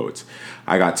 in quotes.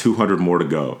 I got 200 more to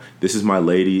go. This is my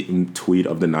lady tweet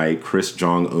of the night, Chris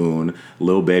Jong-un.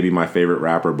 Lil Baby, my favorite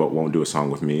rapper, but won't do a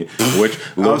song with me. Which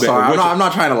I'm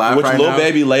not trying to laugh which right Lil now.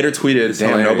 Baby later tweeted, It's damn,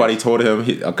 hilarious. nobody told him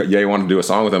he wanted to do a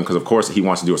song with him, because of course he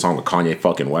wants to do a song with Kanye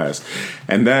fucking West.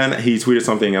 And then he tweeted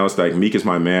something else like, Meek is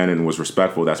my man and was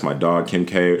respectful. That's my dog. Kim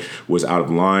K was out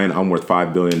of line. I'm worth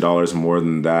 $5 billion more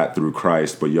than that through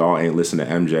Christ, but y'all ain't listen to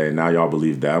MJ. Now y'all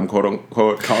believe them, quote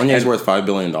unquote. Kanye's worth $5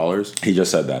 billion. He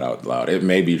just said that out loud. It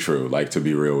may be true, like, to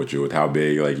be real with you, with how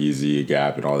big, like, Yeezy,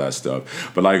 Gap, and all that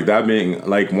stuff. But, like, that being,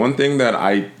 like, one thing that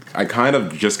I kind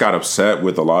of just got upset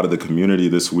with a lot of the community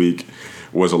this week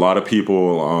was a lot of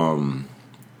people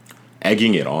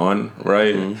egging it on,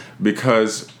 right? Mm-hmm.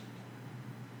 Because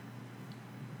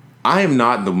I am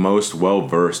not the most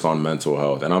well-versed on mental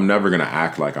health, and I'm never going to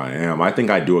act like I am. I think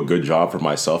I do a good job for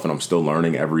myself, and I'm still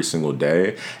learning every single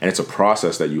day. And it's a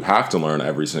process that you have to learn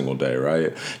every single day,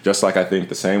 right? Just like I think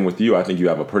the same with you. I think you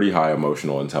have a pretty high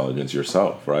emotional intelligence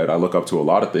yourself, right? I look up to a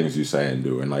lot of things you say and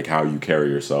do, and like how you carry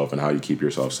yourself and how you keep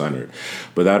yourself centered.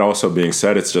 But that also being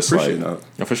said, it's just Appreciate like...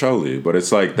 that. For surely. But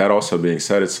it's like, that also being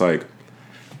said, it's like,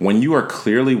 when you are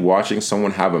clearly watching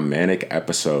someone have a manic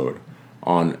episode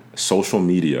on social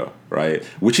media, right?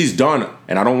 Which he's done,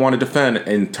 and I don't want to defend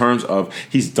in terms of,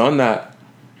 he's done that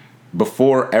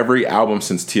before every album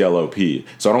since TLOP.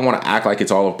 So I don't want to act like it's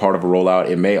all a part of a rollout.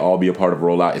 It may all be a part of a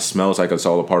rollout. It smells like it's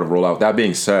all a part of a rollout. That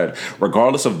being said,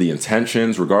 regardless of the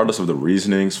intentions, regardless of the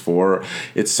reasonings for,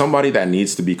 it's somebody that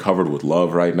needs to be covered with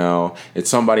love right now.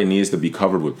 It's somebody needs to be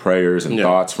covered with prayers and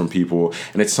thoughts from people.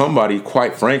 And it's somebody,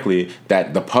 quite frankly,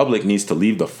 that the public needs to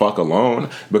leave the fuck alone,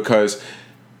 because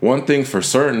one thing for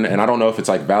certain, and I don't know if it's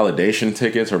like validation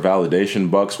tickets or validation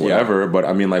bucks, whatever, but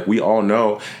I mean, like, we all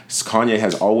know Kanye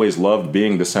has always loved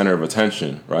being the center of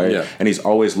attention, right? Yeah. And he's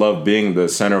always loved being the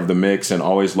center of the mix and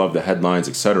always loved the headlines,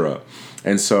 etc.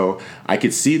 And so I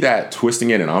could see that twisting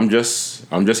in, and I'm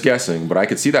just guessing, but I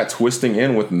could see that twisting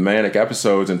in with manic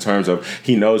episodes in terms of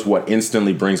he knows what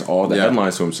instantly brings all the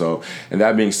headlines to himself. And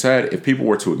that being said, if people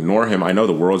were to ignore him, I know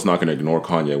the world's not going to ignore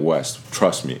Kanye West,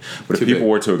 trust me. But if people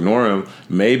were to ignore him,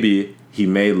 maybe he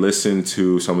may listen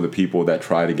to some of the people that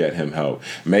try to get him help,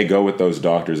 may go with those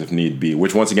doctors if need be,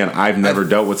 which, once again, I've never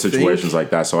dealt with situations like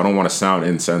that, so I don't want to sound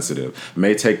insensitive.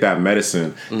 May take that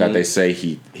medicine that they say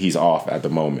he's off at the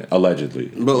moment, allegedly.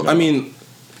 But, you know? I mean,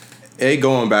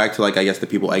 going back to, like, I guess the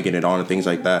people egging it on and things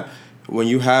like that, when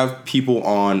you have people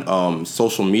on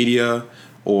social media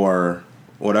or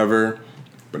whatever...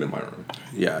 But in my room.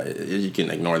 Yeah, you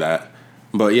can ignore that.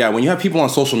 But yeah, when you have people on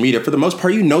social media, for the most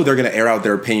part, you know they're gonna air out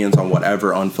their opinions on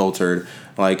whatever, unfiltered,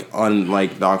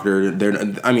 unlike Doctor.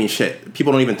 I mean, shit.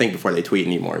 People don't even think before they tweet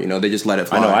anymore. You know, they just let it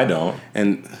fly. I know I don't,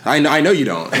 and I know you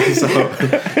don't.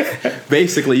 So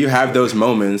basically, you have those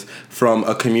moments from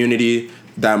a community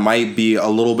that might be a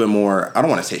little bit more, I don't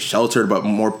want to say sheltered, but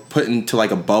more put into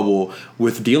like a bubble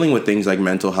with dealing with things like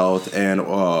mental health and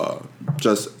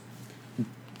just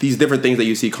these different things that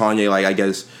you see Kanye, like, I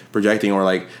guess, projecting or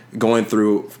like going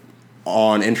through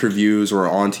on interviews or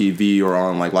on TV or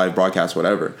on like live broadcasts,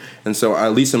 whatever. And so,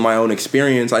 at least in my own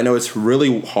experience, I know it's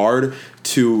really hard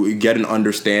to get an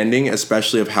understanding,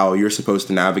 especially of how you're supposed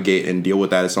to navigate and deal with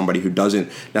that as somebody who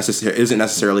isn't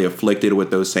necessarily afflicted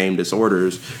with those same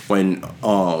disorders when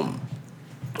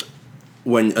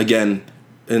again,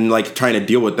 and like trying to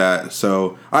deal with that.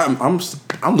 So I'm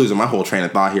losing my whole train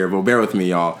of thought here, but bear with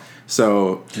me, y'all.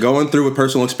 So going through with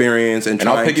personal experience and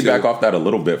I'll piggyback off that a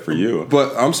little bit for you.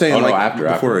 But I'm saying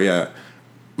after. Yeah.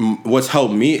 What's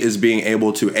helped me is being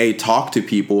able to talk to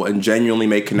people and genuinely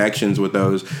make connections with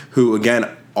those who, again,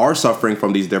 are suffering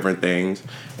from these different things,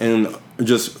 and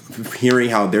just hearing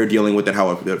how they're dealing with it,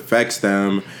 how it affects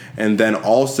them, and then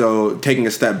also taking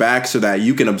a step back so that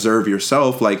you can observe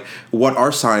yourself, like, what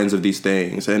are signs of these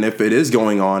things? And if it is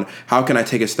going on, how can I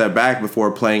take a step back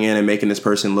before playing in and making this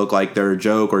person look like they're a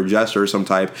joke or gesture of some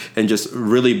type, and just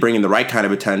really bringing the right kind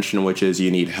of attention, which is you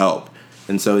need help.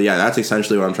 And so, yeah, that's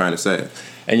essentially what I'm trying to say.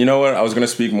 And you know what? I was going to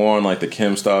speak more on, like, the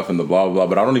Kim stuff and the blah, blah, blah,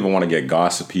 but I don't even want to get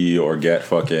gossipy or get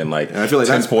fucking, like, and I feel like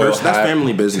that's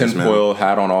family business, tinfoil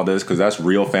hat on all this, because that's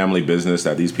real family business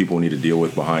that these people need to deal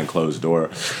with behind closed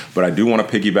door. But I do want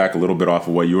to piggyback a little bit off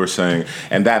of what you were saying,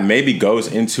 and that maybe goes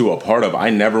into a part of, I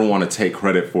never want to take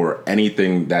credit for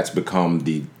anything that's become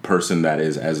the person that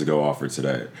is Ezigo Offered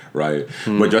today, right?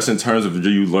 But just in terms of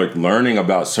you like learning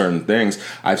about certain things,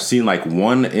 I've seen like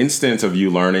one instance of you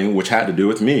learning which had to do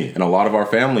with me, and a lot of our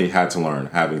family had to learn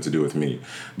having to do with me,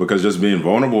 because just being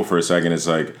vulnerable for a second, it's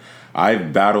like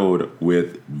I've battled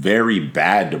with very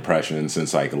bad depression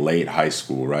since like late high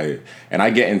school, right? And I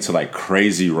get into like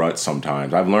crazy ruts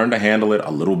sometimes. I've learned to handle it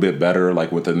a little bit better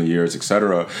like within the years,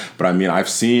 etc. But I mean, I've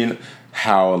seen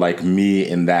how like me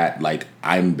in that, like,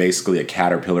 I'm basically a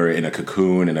caterpillar in a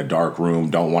cocoon in a dark room,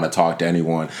 don't want to talk to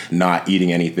anyone, not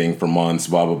eating anything for months,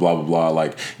 blah, blah, blah, blah, blah,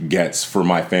 like gets for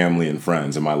my family and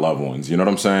friends and my loved ones. You know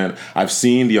what I'm saying? I've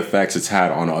seen the effects it's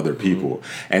had on other people.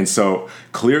 And so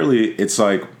clearly it's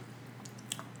like,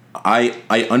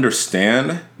 I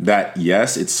understand that,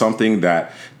 yes, it's something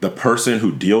that the person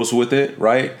who deals with it,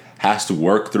 right, has to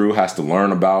work through, has to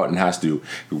learn about, and has to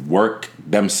work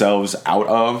themselves out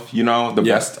of, you know, the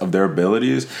best of their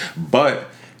abilities. But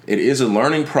it is a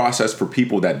learning process for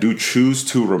people that do choose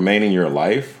to remain in your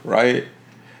life, right?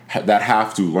 That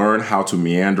have to learn how to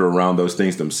meander around those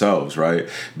things themselves, right?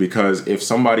 Because if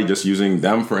somebody just using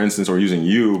them, for instance, or using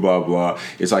you, blah, blah,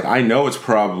 it's like, I know it's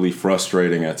probably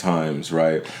frustrating at times,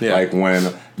 right? Yeah. Like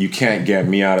when you can't get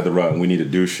me out of the rut and we need to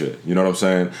do shit, you know what I'm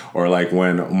saying? Or like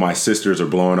when my sisters are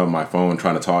blowing up my phone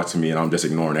trying to talk to me and I'm just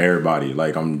ignoring everybody.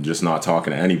 Like I'm just not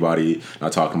talking to anybody,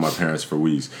 not talking to my parents for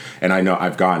weeks. And I know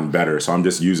I've gotten better, so I'm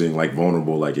just using like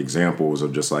vulnerable like examples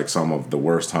of just like some of the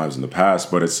worst times in the past,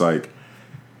 but it's like,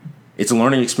 it's a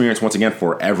learning experience, once again,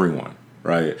 for everyone,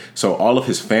 right? So all of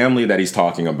his family that he's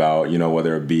talking about, you know,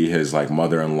 whether it be his like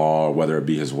mother-in-law, or whether it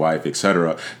be his wife,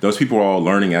 etc., those people are all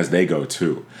learning as they go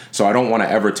too. So I don't want to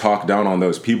ever talk down on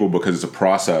those people, because it's a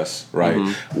process,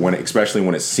 right? Especially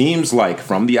when it seems like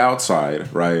from the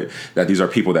outside, right, that these are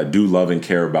people that do love and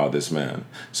care about this man.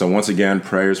 So once again,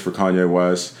 prayers for Kanye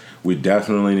West. We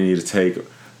definitely need to take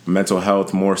mental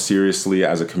health more seriously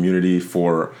as a community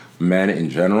for men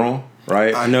in general.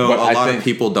 Right? I know, but a lot of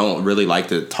people don't really like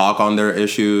to talk on their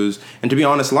issues. And to be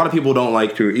honest, a lot of people don't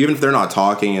like to, even if they're not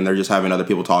talking and they're just having other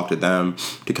people talk to them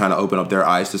to kind of open up their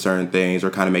eyes to certain things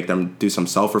or kind of make them do some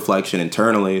self-reflection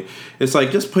internally. It's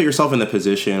like, just put yourself in the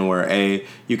position where, A,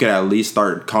 you can at least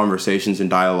start conversations and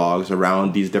dialogues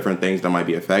around these different things that might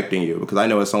be affecting you. Because I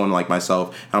know as someone like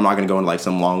myself, I'm not going to go into like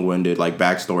some long-winded like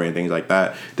backstory and things like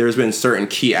that. There's been certain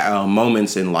key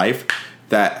moments in life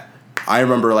that I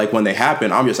remember, like, when they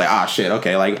happen, I'm just like, ah, shit,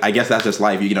 okay, like, I guess that's just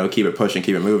life, you know, keep it pushing,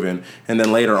 keep it moving. And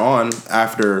then later on,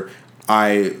 after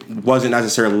I wasn't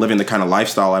necessarily living the kind of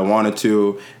lifestyle I wanted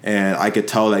to, and I could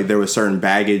tell, like, there was certain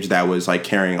baggage that was, like,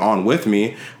 carrying on with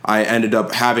me, I ended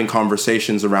up having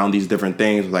conversations around these different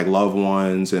things with, like, loved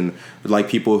ones and, like,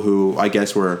 people who, I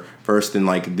guess, were versed in,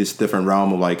 like, this different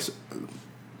realm of, like,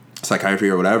 psychiatry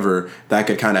or whatever, that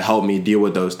could kind of help me deal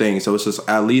with those things. So it's just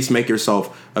at least make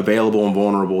yourself available and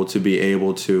vulnerable to be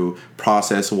able to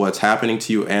process what's happening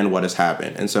to you and what has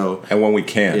happened. And so, and when we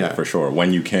can, for sure,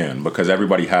 when you can, because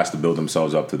everybody has to build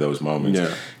themselves up to those moments.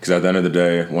 Because at the end of the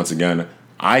day, once again,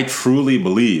 I truly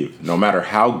believe, no matter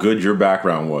how good your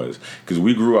background was, because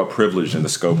we grew up privileged in the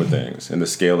scope of things, in the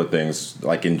scale of things,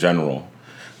 like in general.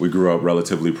 We grew up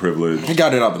relatively privileged. You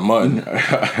got it out the mud.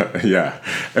 Yeah.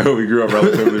 We grew up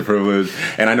relatively privileged.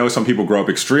 And I know some people grow up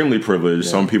extremely privileged.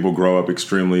 Some people grow up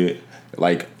extremely,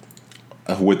 like,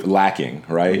 with lacking,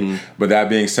 right? But that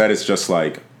being said, it's just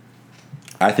like,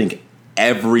 I think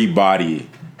everybody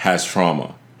has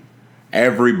trauma.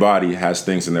 Everybody has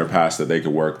things in their past that they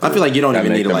could work through. I feel like you don't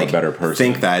even need to, like, a better person.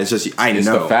 think that. It's just, it's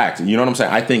the fact. You know what I'm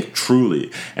saying? I think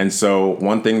truly. And so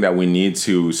one thing that we need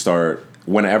to start,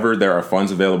 whenever there are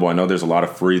funds available, I know there's a lot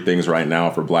of free things right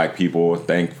now for Black people.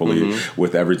 Thankfully,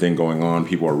 with everything going on,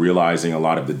 people are realizing a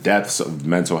lot of the depths of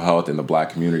mental health in the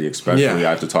Black community, especially. I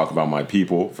have to talk about my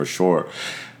people, for sure.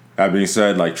 That being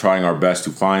said, like trying our best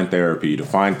to find therapy, to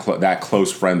find that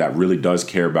close friend that really does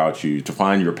care about you, to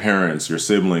find your parents, your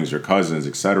siblings, your cousins,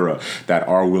 etc., that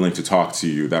are willing to talk to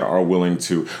you, that are willing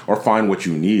to, or find what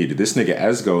you need. This nigga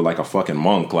Esgo like a fucking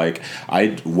monk. Like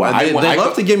they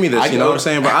love to give me this, you know what I'm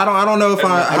saying? But I don't know if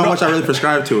how much I really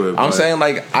prescribe to it. I'm saying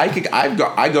like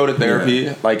I go to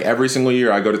therapy like every single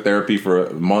year. I go to therapy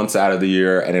for months out of the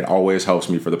year, and it always helps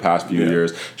me for the past few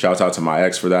years. Shouts out to my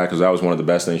ex for that, because that was one of the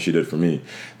best things she did for me.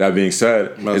 That being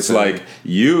said, it's like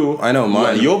I know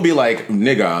mine. You'll be like,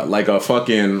 nigga, like a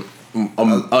fucking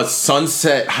a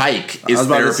sunset hike is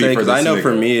therapy for this I know nigga.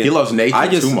 For me, he loves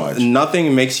nature too much.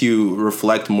 Nothing makes you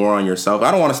reflect more on yourself.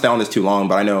 I don't want to stay on this too long,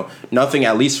 but I know nothing,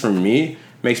 at least for me,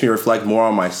 makes me reflect more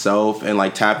on myself and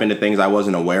like tap into things I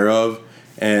wasn't aware of,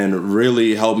 and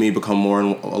really help me become more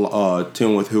in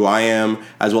tune with who I am,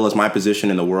 as well as my position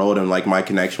in the world and like my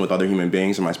connection with other human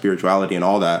beings and my spirituality and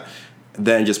all that,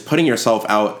 than just putting yourself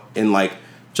out in like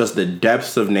just the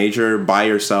depths of nature by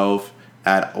yourself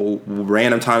at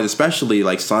random times, especially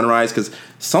like sunrise, because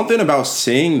something about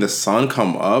seeing the sun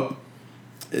come up,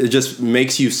 it just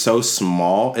makes you so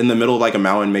small in the middle of like a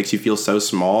mountain, makes you feel so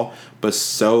small but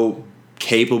so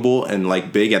capable and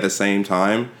like big at the same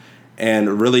time,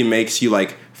 and really makes you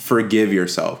like forgive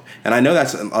yourself. And I know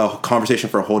that's a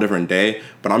conversation for a whole different day,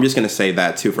 but I'm just going to say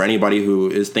that too, for anybody who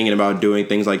is thinking about doing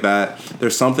things like that.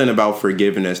 There's something about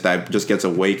forgiveness that just gets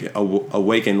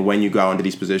awakened when you go out into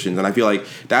these positions. And I feel like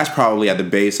that's probably at the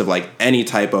base of like any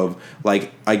type of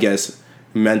like, I guess,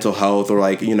 mental health, or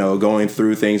like, you know, going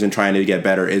through things and trying to get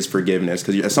better, is forgiveness.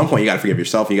 Because at some point you got to forgive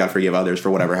yourself and you got to forgive others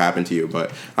for whatever happened to you.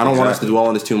 But I don't want us to dwell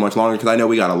on this too much longer, because I know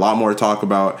we got a lot more to talk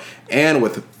about, and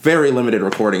with very limited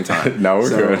recording time. No, we're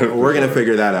good. We're gonna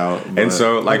figure that out. And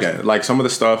so like some of the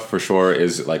stuff for sure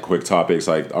is like quick topics.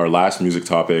 Like our last music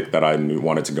topic that I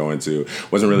wanted to go into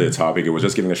wasn't really a topic. It was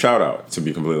just giving a shout out, to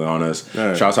be completely honest.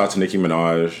 Right. Shouts out to Nicki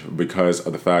Minaj, because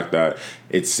of the fact that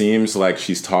it seems like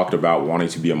she's talked about wanting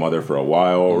to be a mother for a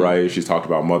while, right? She's talked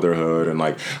about motherhood and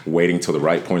like waiting till the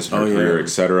right points in her career,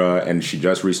 etc. And she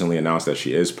just recently announced that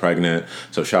she is pregnant.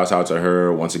 So shouts out to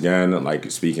her once again,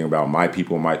 like speaking about my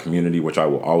people, my community, which I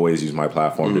will always use my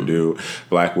platform to do.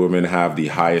 Black women have the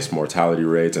highest mortality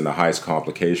rates and the highest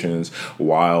complications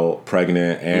while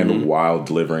pregnant and while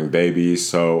delivering babies.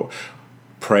 So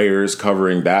prayers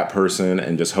covering that person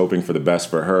and just hoping for the best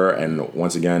for her. And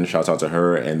once again, shouts out to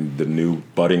her and the new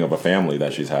budding of a family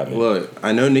that she's having. Look,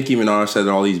 I know Nicki Minaj said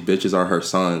that all these bitches are her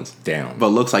sons. Damn. But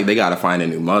looks like they gotta find a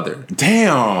new mother.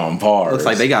 Damn, bars. Looks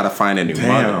like they gotta find a new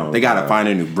mother. They gotta find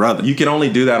a new brother. You can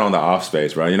only do that on the off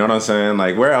space, bro. You know what I'm saying?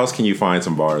 Like, where else can you find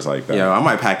some bars like that? Yo, I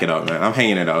might pack it up, man. I'm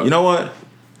hanging it up. You know what?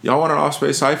 Y'all want an off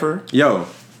space cipher? Yo.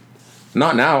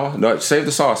 Not now. No, save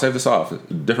the sauce.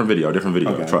 Different video.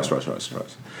 Okay, trust.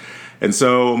 And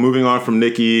so, moving on from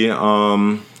Nicki,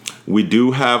 we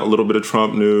do have a little bit of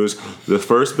Trump news. The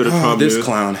first bit of Trump news. This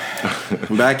clown.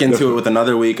 Back into it with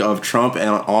another week of Trump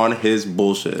and on his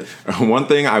bullshit. One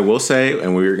thing I will say,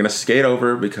 and we're going to skate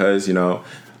over because, you know,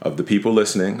 of the people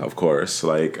listening, of course,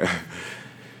 like...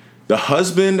 The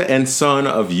husband and son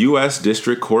of U.S.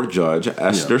 District Court Judge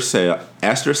Esther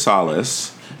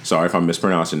Salas, sorry if I'm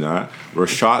mispronouncing that, were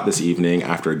shot this evening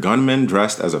after gunmen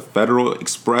dressed as a Federal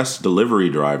Express delivery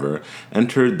driver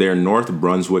entered their North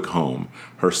Brunswick home.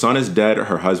 Her son is dead.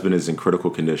 Her husband is in critical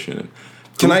condition.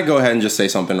 Can I go ahead and just say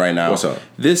something right now? What's up?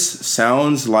 This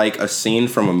sounds like a scene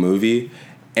from a movie,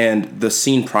 and the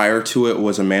scene prior to it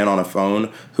was a man on a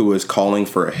phone who was calling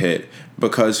for a hit.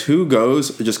 Because who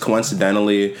goes just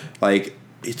coincidentally like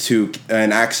to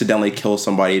and accidentally kill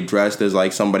somebody dressed as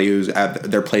like somebody who's at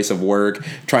their place of work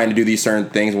trying to do these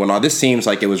certain things and whatnot? This seems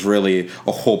like it was really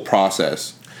a whole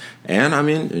process. And I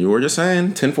mean, you were just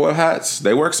saying tinfoil hats,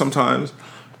 they work sometimes.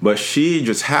 But she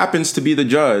just happens to be the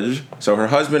judge. So her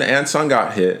husband and son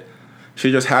got hit. She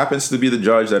just happens to be the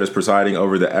judge that is presiding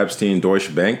over the Epstein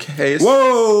Deutsche Bank case.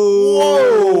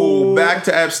 Whoa! Back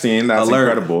to Epstein. That's Alert.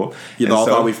 incredible. You all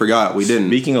thought we forgot. We didn't.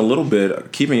 Speaking a little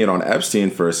bit, keeping it on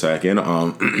Epstein for a second,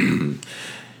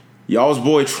 y'all's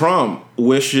boy Trump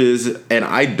wishes, and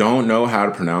I don't know how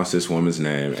to pronounce this woman's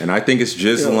name, and I think it's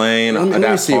Ghislaine. Let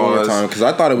me see one more time, because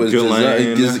I thought it was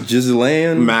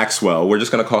Ghislaine Maxwell. We're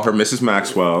just going to call her Mrs.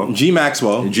 Maxwell. G.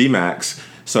 Maxwell. G. Max.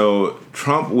 So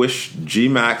Trump wished G.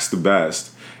 Max the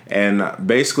best, and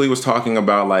basically was talking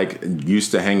about like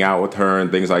used to hang out with her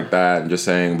and things like that, and just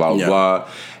saying blah blah blah.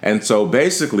 And so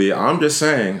basically, I'm just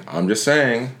saying.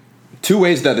 Two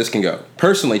ways that this can go.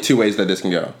 Personally, two ways that this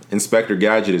can go. Inspector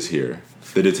Gadget is here,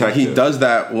 the detective. He does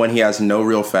that when he has no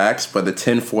real facts, but the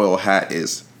tinfoil hat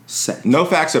is set. No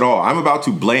facts at all. I'm about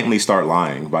to blatantly start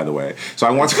lying, by the way. So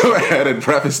I want to go ahead and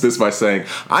preface this by saying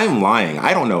I'm lying.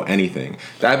 I don't know anything.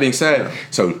 That being said,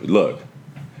 so look,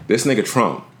 this nigga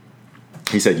Trump,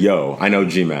 he said, yo, I know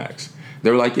G-Max.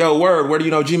 They were like, yo, word, where do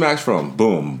you know G-Max from?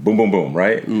 Boom, boom, boom, boom,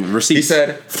 right? Receipts. He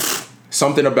said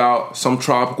something about some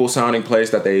tropical sounding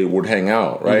place that they would hang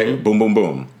out, right? Mm-hmm. Boom, boom,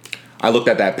 boom. I looked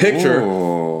at that picture.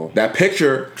 Ooh. That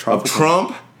picture of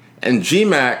Trump and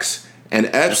G-Max and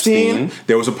Epstein.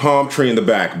 There was a palm tree in the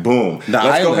back. Boom. The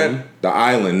island. The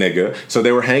island, nigga. So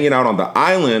they were hanging out on the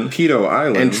island. Pedo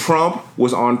Island. And Trump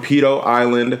was on Pedo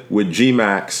Island with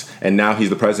G-Max, and now he's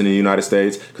the president of the United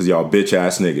States because y'all bitch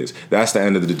ass niggas. That's the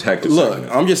end of the detective Look,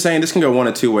 segment. I'm just saying this can go one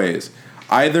of two ways.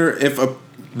 Either if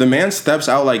the man steps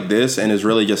out like this and is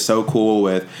really just so cool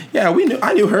with, yeah,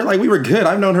 I knew her, like we were good.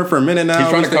 I've known her for a minute now. He's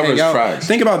trying We to cover hang his out. tracks.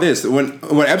 Think about this: when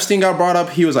Epstein got brought up,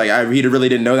 he was like, he really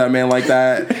didn't know that man like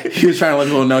that. He was trying to let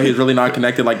people know he's really not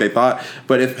connected like they thought.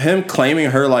 But if him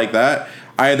claiming her like that,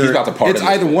 He's about to pardon it's this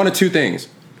either thing. one of two things.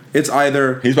 It's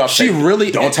either He's about to she say,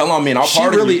 really don't tell on me and I'll she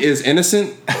pardon really you. is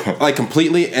innocent, like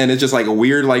completely, and it's just like a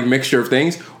weird like mixture of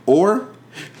things, or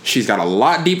she's got a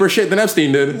lot deeper shit than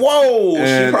Epstein did. Whoa!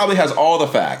 And- she probably has all the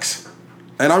facts.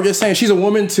 And I'm just saying, she's a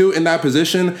woman too in that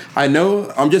position. I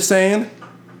know, I'm just saying,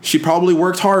 she probably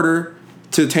worked harder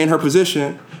to attain her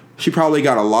position. She probably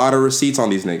got a lot of receipts on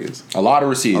these niggas. A lot of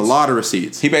receipts. A lot of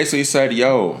receipts. He basically said,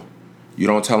 yo, you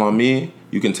don't tell on me,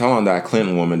 you can tell on that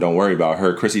Clinton woman. Don't worry about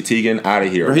her. Chrissy Teigen, out of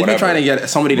here. Bro, he's whatever. been trying to get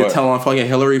somebody to But- tell on fucking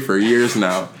Hillary for years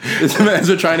now. This man's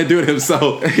been trying to do it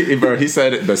himself. Bro, he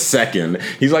said it the second.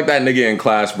 He's like that nigga in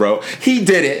class, bro. He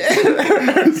did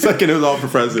it. Second it was all for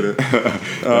president.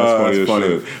 That's funny as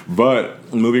shit.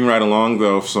 But moving right along,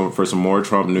 though, for some more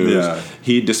Trump news, Yeah.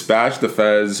 he dispatched the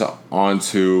feds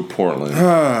onto Portland.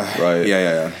 Right?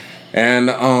 Yeah. And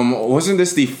wasn't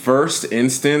this the first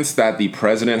instance that the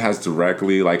president has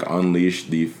directly like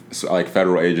unleashed the like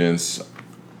federal agents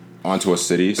onto a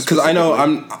city? Because I know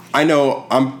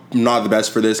I'm not the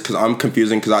best for this because I'm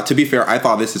confusing. Because to be fair, I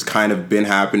thought this has kind of been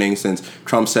happening since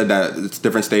Trump said that it's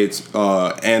different states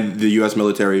and the U.S.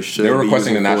 military should. They were be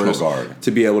requesting using the National force Guard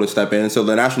to be able to step in. So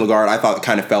the National Guard, I thought,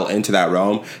 kind of fell into that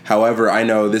realm. However, I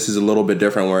know this is a little bit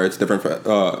different, where it's different.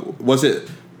 Was it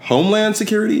Homeland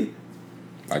Security?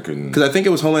 I couldn't. Because I think it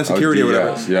was Homeland Security or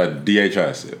whatever. Yeah,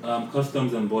 DHS.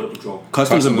 Customs and Border Patrol.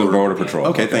 Customs and Border Patrol.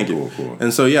 Okay, thank you. Cool.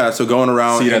 And so so going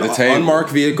around Seat at in the table. unmarked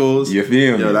vehicles. You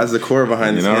feel me? Yo, that's the core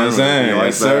behind You this. know what I'm camera. saying? You like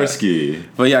Yes, that. Sirski.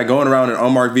 But yeah, going around in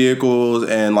unmarked vehicles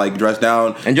and like dressed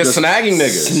down And just snagging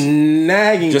niggas.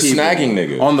 snagging, Just people snagging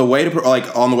niggas. on the way to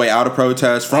on the way out of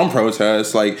protest, from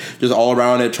protests, like just all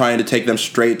around it, trying to take them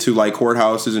straight to like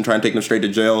courthouses and trying to take them straight to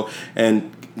jail.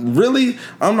 And really,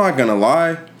 I'm not gonna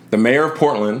lie. The mayor of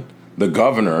Portland, the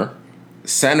governor,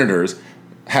 senators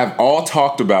have all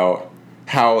talked about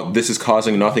how this is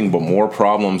causing nothing but more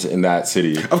problems in that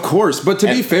city. Of course, but to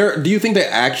be fair, do you think they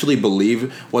actually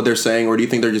believe what they're saying, or do you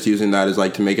think they're just using that as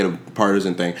like to make it a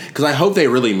partisan thing? Because I hope they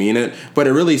really mean it, but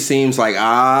it really seems like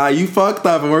you fucked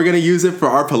up, and we're gonna use it for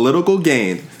our political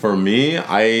gain. For me,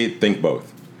 I think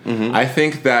both. Mm-hmm. I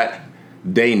think that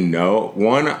they know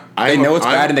They know it's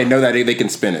bad, and they know that they can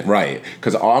spin it. Right,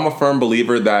 because I'm a firm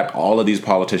believer that all of these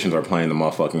politicians are playing the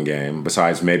motherfucking game.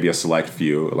 Besides maybe a select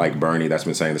few, like Bernie, that's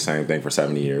been saying the same thing for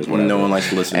 70 years. Whatever. No one likes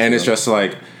to listen. And to it's them. just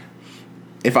like,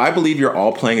 if I believe you're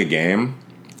all playing a game,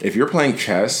 if you're playing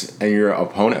chess and your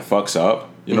opponent fucks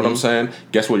up, you know what I'm saying?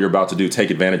 Guess what you're about to do?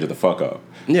 Take advantage of the fuck up.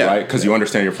 Yeah. Right? Because you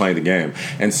understand you're playing the game.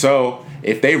 And so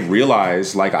if they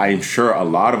realize, like I'm sure a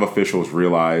lot of officials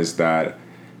realize that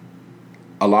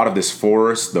a lot of this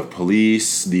force, the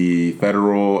police, the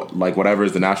federal, like whatever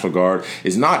is the National Guard,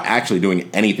 is not actually doing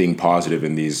anything positive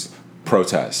in these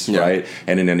protests, right?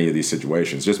 And in any of these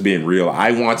situations. Just being real. I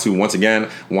want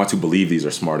to believe these are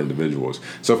smart individuals.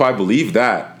 So if I believe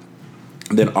that,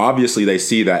 then obviously they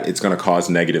see that it's going to cause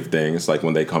negative things, like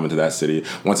when they come into that city.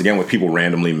 Once again, with people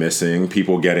randomly missing,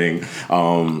 people getting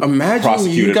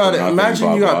prosecuted for nothing,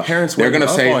 blah, you blah. got parents They're waiting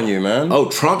gonna up say, on you, man. oh,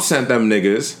 Trump sent them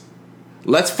niggas.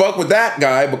 Let's fuck with that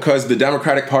guy because the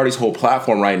Democratic Party's whole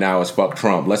platform right now is fuck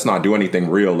Trump. Let's not do anything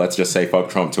real. Let's just say fuck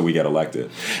Trump till we get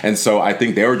elected. And so I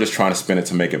think they were just trying to spin it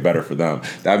to make it better for them.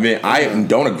 I mean, I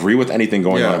don't agree with anything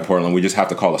going on in Portland. We just have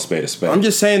to call a spade a spade. I'm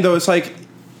just saying, though, it's like,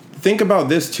 think about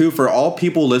this, too, for all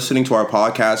people listening to our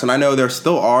podcast. And I know there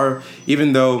still are,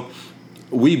 even though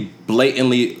we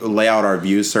blatantly lay out our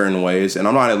views certain ways, and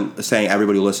I'm not saying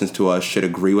everybody who listens to us should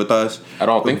agree with us at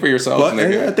all. Think for yourselves.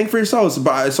 But think for yourselves.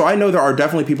 But so I know there are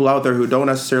definitely people out there who don't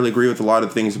necessarily agree with a lot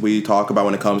of things we talk about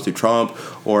when it comes to Trump,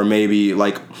 or maybe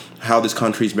like how this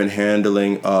country's been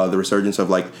handling the resurgence of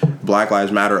like Black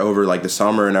Lives Matter over like the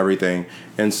summer and everything.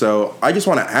 And so I just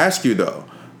want to ask you though,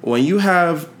 when you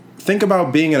think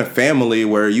about being in a family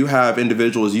where you have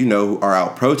individuals who are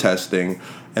out protesting,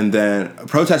 and then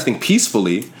protesting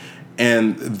peacefully,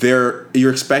 and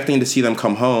you're expecting to see them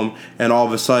come home, and all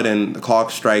of a sudden the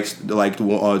clock strikes like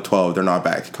 12, they're not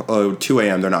back. 2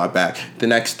 a.m. they're not back. The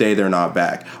next day they're not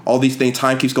back. All these things,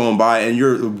 time keeps going by, and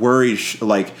you're worried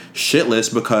like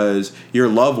shitless because your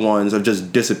loved ones have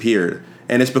just disappeared.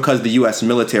 And it's because the U.S.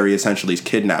 military essentially has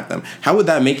kidnapped them. How would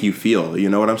that make you feel? You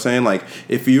know what I'm saying? Like,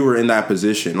 if you were in that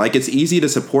position. Like, it's easy to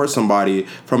support somebody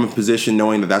from a position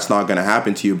knowing that that's not going to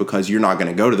happen to you because you're not going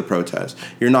to go to the protest.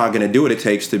 You're not going to do what it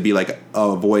takes to be, like,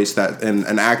 a voice and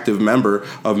an active member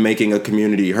of making a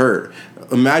community heard.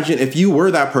 Imagine if you were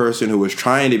that person who was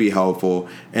trying to be helpful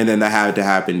and then that had to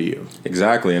happen to you.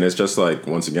 Exactly. And it's just like,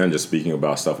 once again, just speaking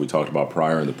about stuff we talked about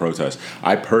prior in the protest,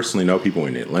 I personally know people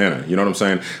in Atlanta. You know what I'm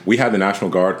saying? We had the National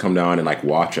Guard come down and like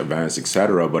watch events,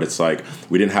 etc. But it's like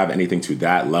we didn't have anything to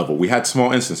that level. We had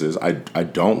small instances. I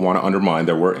don't want to undermine.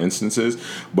 There were instances,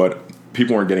 but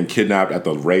people weren't getting kidnapped at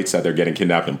the rates that they're getting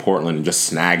kidnapped in Portland and just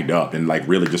snagged up and like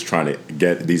really just trying to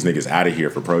get these niggas out of here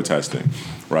for protesting,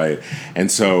 right? And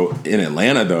so in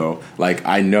Atlanta though, like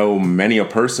I know many a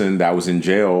person that was in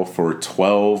jail for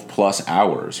 12 plus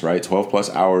hours, right? 12 plus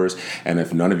hours. And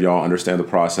if none of y'all understand the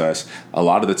process, a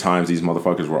lot of the times these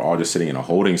motherfuckers were all just sitting in a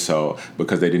holding cell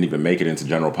because they didn't even make it into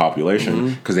general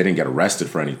population because they didn't get arrested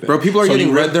for anything. Bro, people are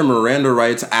getting read their Miranda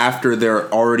rights after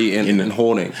they're already in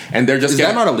holding. And they're just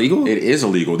that not illegal? It is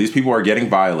illegal. These people are getting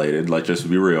violated, let's just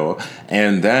be real.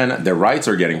 And then their rights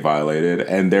are getting violated,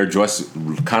 and they're just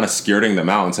kind of skirting them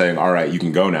out and saying, all right, you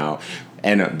can go now.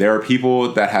 And there are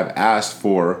people that have asked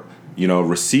for,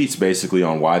 receipts basically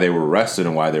on why they were arrested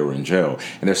and why they were in jail.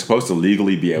 And they're supposed to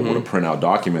legally be able to print out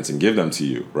documents and give them to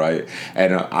you, right?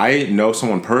 And I know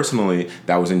someone personally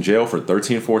that was in jail for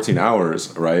 13, 14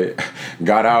 hours, right?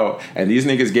 Got out, and these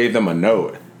niggas gave them a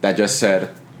note that just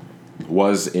said,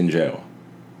 was in jail.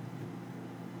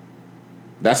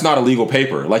 That's not a legal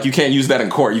paper. Like, you can't use that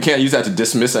in court. You can't use that to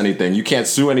dismiss anything. You can't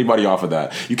sue anybody off of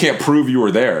that. You can't prove you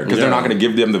were there because they're not going to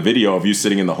give them the video of you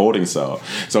sitting in the holding cell.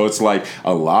 So it's like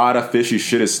a lot of fishy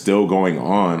shit is still going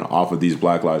on off of these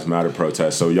Black Lives Matter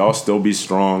protests. So y'all still be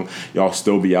strong. Y'all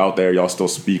still be out there. Y'all still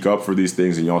speak up for these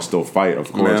things, and y'all still fight,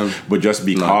 of course. But just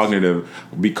be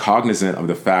cognizant of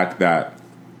the fact that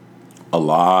a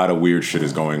lot of weird shit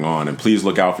is going on, and please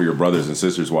look out for your brothers and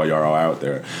sisters while y'all are out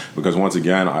there, because once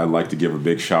again, I'd like to give a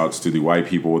big shouts to the white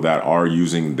people that are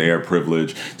using their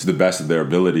privilege to the best of their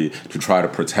ability to try to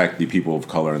protect the people of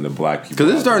color and the black people.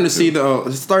 Because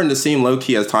it's starting to seem low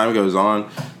key as time goes on.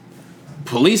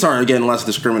 Police aren't getting less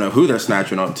discriminate of who they're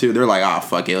snatching up to. They're like,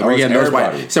 fuck it. We're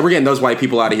getting those white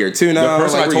people out of here too now. The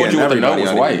person I told you what they know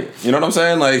was white. You know what I'm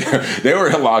saying? Like, they were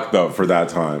locked up for that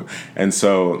time. And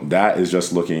so that is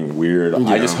just looking weird. Yeah.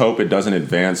 I just hope it doesn't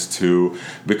advance too,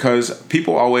 because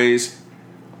people always,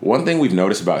 one thing we've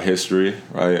noticed about history,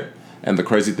 right? And the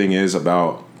crazy thing is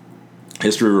about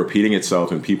history repeating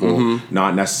itself, and people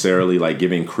not necessarily like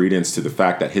giving credence to the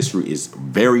fact that history is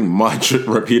very much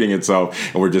repeating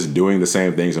itself and we're just doing the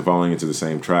same things and falling into the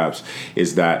same traps,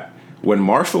 is that when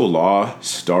martial law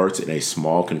starts in a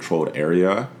small controlled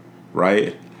area,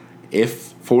 right?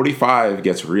 If 45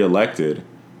 gets reelected,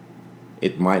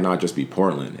 it might not just be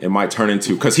Portland. It might turn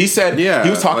into, because he said, he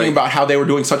was talking about how they were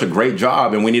doing such a great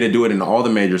job and we need to do it in all the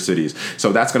major cities.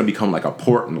 So that's going to become like a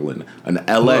Portland, an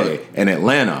LA, an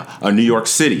Atlanta, a New York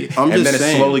City. And then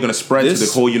it's slowly going to spread to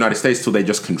the whole United States till they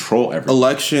just control everything.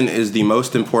 Election is the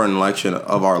most important election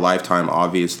of our lifetime,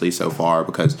 obviously, so far,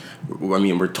 because, we're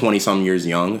 20-some years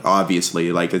young,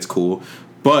 obviously, like, it's cool.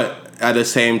 But at the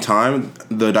same time,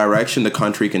 the direction the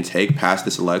country can take past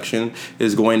this election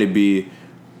is going to be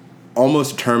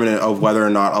almost determinant of whether or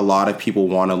not a lot of people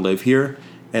want to live here,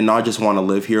 and not just want to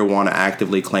live here, want to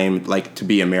actively claim like to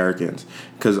be Americans.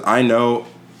 Because I know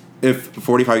if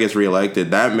 45 gets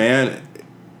reelected, that man,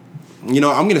 I'm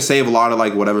going to save a lot of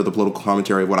like whatever the political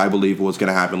commentary of what I believe was going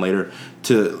to happen later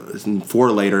for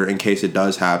later in case it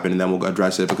does happen, and then we'll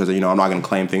address it, because I'm not going to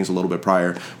claim things a little bit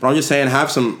prior. But I'm just saying,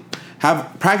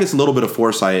 practice a little bit of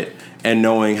foresight and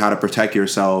knowing how to protect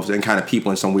yourselves and kind of people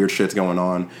and some weird shit's going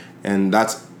on, and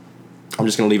I'm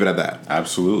just going to leave it at that.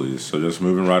 Absolutely. So just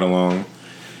moving right along.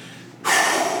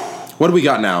 What do we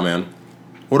got now, man?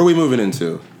 What are we moving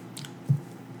into?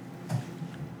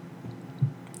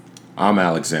 I'm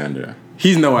Alexander.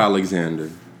 He's no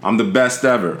Alexander. I'm the best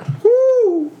ever.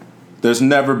 Woo! There's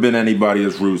never been anybody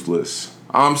as ruthless.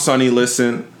 I'm Sonny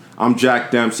Listen. I'm Jack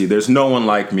Dempsey. There's no one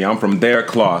like me. I'm from their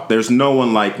cloth. There's no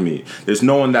one like me. There's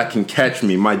no one that can catch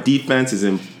me. My defense is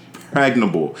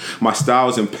impregnable. My style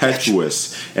is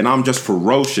impetuous. And I'm just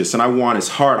ferocious. And I want his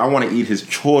heart. I want to eat his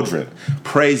children.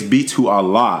 Praise be to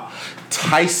Allah.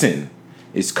 Tyson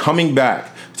is coming back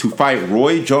to fight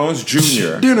Roy Jones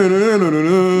Jr.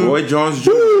 Roy Jones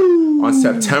Jr. on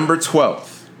September 12th.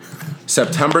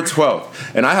 September 12th.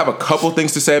 And I have a couple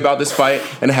things to say about this fight,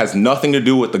 and it has nothing to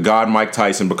do with the God Mike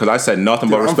Tyson, because I said nothing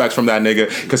but respect from that nigga,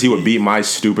 because he would beat my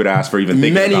stupid ass for even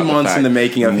thinking many about the months fact. in the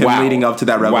making of him leading up to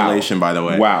that revelation, by the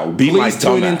way. Wow. Beat my Please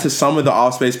tune dumb into ass. some of the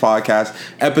Off Space podcast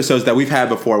episodes that we've had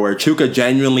before where Chuka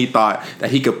genuinely thought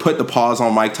that he could put the pause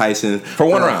on Mike Tyson For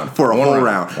one round. For a One whole round.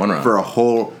 round. One round. For a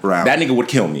whole round. That nigga would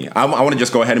kill me. I want to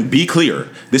just go ahead and be clear.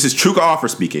 This is Chuka Offer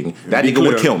speaking. That Be nigga would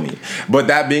clear. kill me. But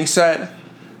that being said,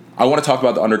 I want to talk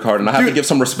about the undercard, and I have to Dude, give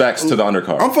some respects to the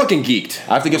undercard. I'm fucking geeked.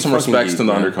 I have to give some fucking respects geeked, to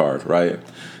the man. undercard, right?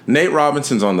 Nate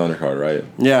Robinson's on the undercard, right?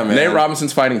 Yeah, man. Nate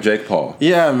Robinson's fighting Jake Paul.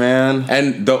 Yeah, man.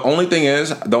 And the only thing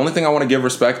I want to give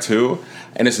respect to,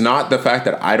 and it's not the fact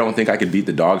that I don't think I could beat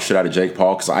the dog shit out of Jake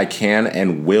Paul, because I can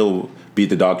and will beat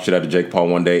the dog shit out of Jake Paul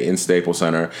one day in Staples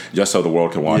Center, just so the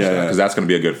world can watch that, because that's going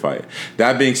to be a good fight.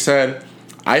 That being said,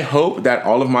 I hope that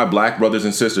all of my black brothers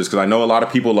and sisters, because I know a lot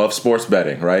of people love sports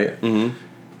betting, right? Mm-hmm.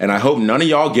 And I hope none of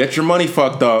y'all get your money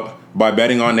fucked up by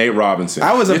betting on Nate Robinson.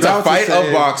 I was it's about a fight to say,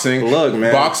 of boxing. Look,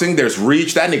 man. Boxing, there's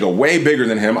reach. That nigga way bigger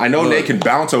than him. I know Nate can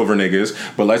bounce over niggas,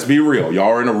 but let's be real. Y'all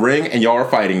are in a ring and y'all are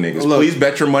fighting niggas. Look. Please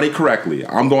bet your money correctly.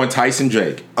 I'm going Tyson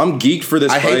Jake. I'm geeked for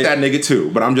this I fight. hate that nigga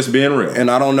too, but I'm just being real. And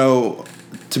I don't know,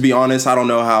 to be honest, I don't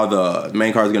know how the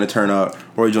main card is going to turn up.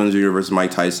 Roy Jones Jr. versus Mike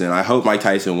Tyson. I hope Mike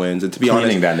Tyson wins. And to be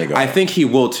Cleaning honest, that nigga I up. think he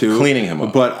will too. Cleaning him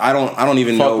up. But I don't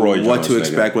even Fuck know Roy what Jones, to nigga.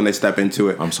 expect when they step into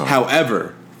it. I'm sorry.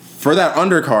 However, for that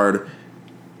undercard,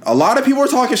 a lot of people are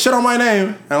talking shit on my name,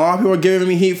 and a lot of people are giving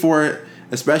me heat for it,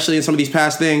 especially in some of these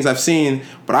past things I've seen.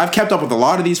 But I've kept up with a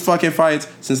lot of these fucking fights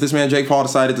since this man Jake Paul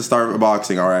decided to start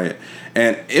boxing, all right?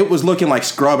 And it was looking like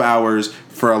scrub hours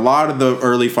for a lot of the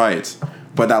early fights.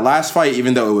 But that last fight,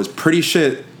 even though it was pretty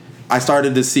shit, I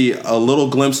started to see a little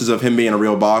glimpses of him being a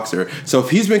real boxer. So if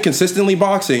he's been consistently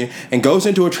boxing and goes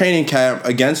into a training camp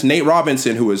against Nate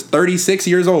Robinson, who is 36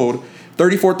 years old,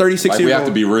 34, 36 like, years we old. have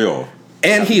to be real.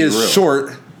 And he is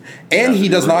short, and he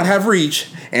does not have reach,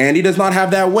 and he does not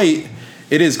have that weight.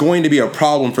 It is going to be a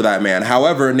problem for that man.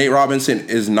 However, Nate Robinson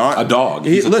is not A dog.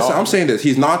 He's a listen, dog. I'm saying this.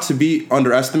 He's not to be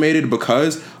underestimated,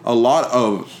 because a lot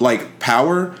of like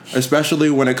power, especially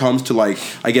when it comes to like,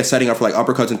 I guess, setting up for like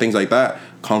uppercuts and things like that,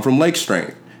 come from leg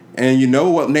strength. And you know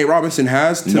what Nate Robinson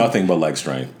has? Nothing but leg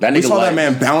strength. That nigga We saw that legs.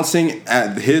 man bouncing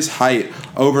at his height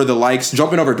over the likes,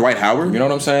 jumping over Dwight Howard. You know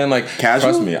what I'm saying? Like,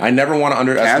 Casual? trust me, I never want to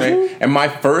underestimate. Casual? And my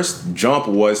first jump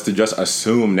was to just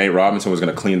assume Nate Robinson was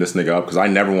going to clean this nigga up, because I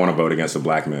never want to vote against a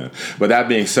black man. But that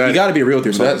being said, You gotta be real with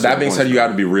yourself. That being said, you got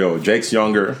to be real. Jake's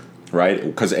younger, right?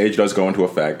 Because age does go into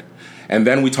effect. And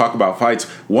then we talk about fights.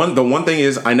 The one thing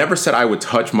is, I never said I would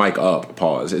touch Mike up.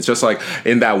 Pause. It's just like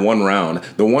in that one round.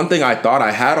 The one thing I thought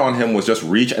I had on him was just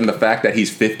reach and the fact that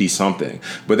he's 50 something.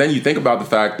 But then you think about the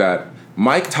fact that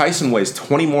Mike Tyson weighs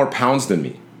 20 more pounds than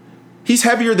me. He's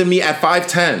heavier than me at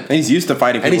 5'10". And he's used to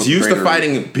fighting people And he's with used to greater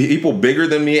fighting people bigger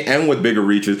than me and with bigger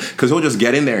reaches, because he'll just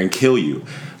get in there and kill you.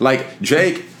 Like,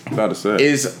 Jake About to say.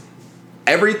 is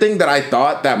everything that I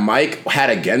thought that Mike had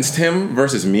against him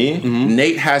versus me,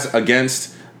 Nate has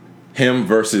against him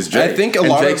versus Jake. I think and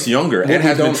lot Jake's of younger what and we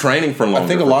has been don't- training for longer. I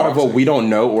think a for lot of what boxing. we don't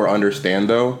know or understand,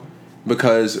 though,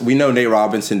 because we know Nate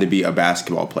Robinson to be a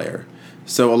basketball player.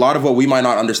 So a lot of what we might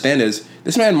not understand is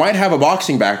this man might have a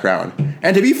boxing background.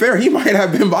 And to be fair, he might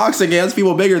have been boxing against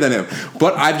people bigger than him.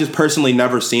 But I've just personally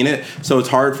never seen it. So it's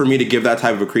hard for me to give that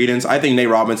type of a credence. I think Nate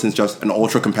Robinson's just an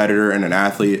ultra competitor and an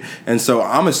athlete. And so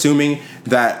I'm assuming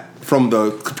that from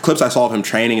the clips I saw of him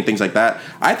training and things like that,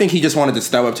 I think he just wanted to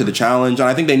step up to the challenge. And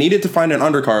I think they needed to find an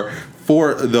undercard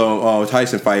for the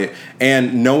Tyson fight.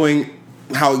 And knowing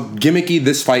how gimmicky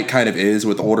this fight kind of is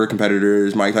with older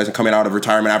competitors, Mike Tyson coming out of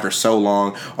retirement after so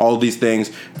long, all of these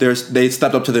things, they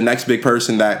stepped up to the next big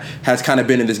person that has kind of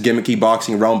been in this gimmicky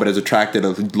boxing realm but has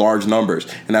attracted large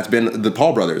numbers, and that's been the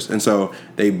Paul brothers. And so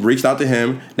they reached out to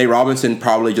him. Nate Robinson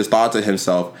probably just thought to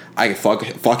himself, I can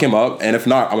fuck him up, and if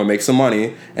not, I'm gonna make some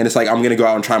money. And it's like, I'm gonna go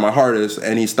out and try my hardest,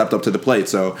 and he stepped up to the plate.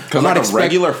 So I'm like a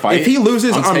regular fight, if he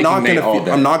loses, I'm not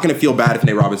gonna feel bad if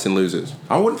Nate Robinson loses.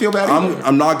 I wouldn't feel bad either.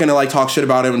 I'm not gonna like talk shit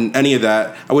about him and any of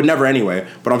that. I would never anyway.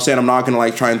 But I'm saying I'm not gonna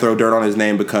like try and throw dirt on his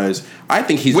name, because I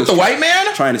think he's With just the white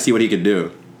man? trying to see what he could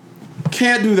do.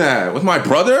 Can't do that with my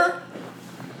brother.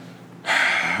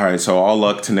 All right, so all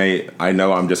luck to Nate. I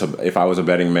know if I was a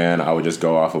betting man, I would just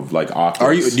go off of like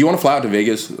optics. Do you want to fly out to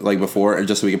Vegas like before,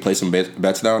 just so we can play some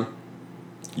bets down?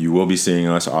 You will be seeing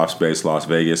us off Space Las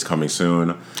Vegas coming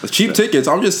soon. Cheap tickets.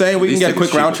 I'm just saying we can get a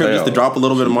quick round trip just to drop a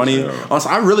little bit of money. Also,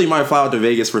 I really might fly out to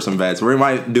Vegas for some bets. We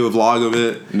might do a vlog of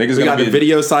it. We got the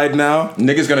video side now.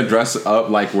 Niggas gonna dress up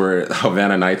like we're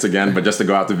Havana Nights again, but just to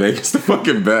go out to Vegas to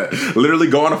fucking bet. Literally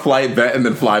go on a flight, bet, and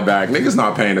then fly back. Niggas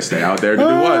not paying to stay out there to do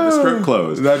what? The strip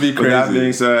closed. That'd be crazy. With that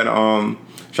being said,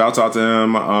 shouts out to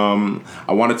him.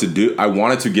 I wanted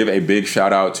to give a big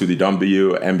shout out to the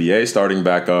WNBA starting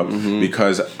back up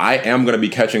because I am going to be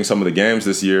catching some of the games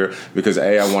this year because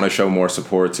I want to show more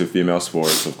support to female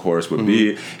sports. Of course, would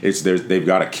be they've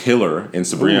got a killer in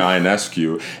Sabrina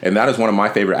Ionescu, and that is one of my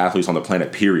favorite athletes on the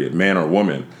planet. Period, man or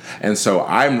woman. And so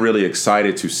I'm really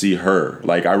excited to see her.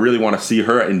 Like I really want to see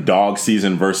her in dog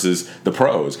season versus the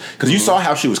pros because you saw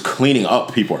how she was cleaning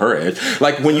up people her age.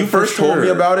 Like when you first told me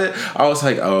about it, I was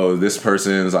like, oh, this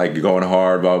person's like going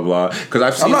hard, blah blah.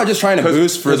 Because I'm not just trying to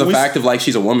boost for the fact of like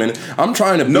she's a woman. I'm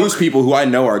trying to boost people who I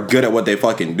know are good at what they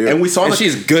fucking do. And we saw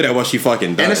she's good at what she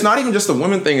fucking does. And it's not even just the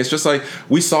women thing. It's just like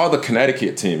we saw the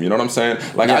Connecticut team. You know what I'm saying?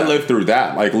 Like I lived through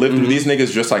that. Like lived through these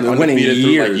niggas just like undefeated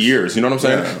through like years. You know what I'm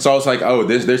saying? Yeah. So I was like, oh,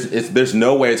 there's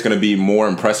no way it's gonna be more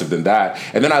impressive than that.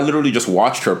 And then I literally just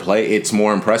watched her play. It's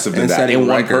more impressive than that in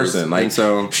one person. Like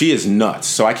so, she is nuts.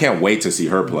 So I can't wait to see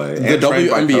her play. The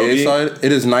WNBA side,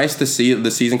 it is nice to see the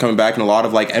season coming back, and a lot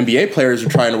of like NBA players are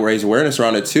trying to raise awareness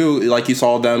around it too. Like you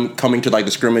saw them coming to like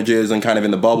the scrimmages and kind of in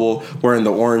the bubble wearing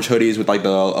the orange hoodies with like the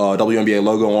WNBA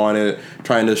logo on it,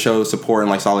 trying to show support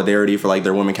and like solidarity for like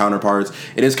their women counterparts.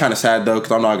 It is kind of sad though,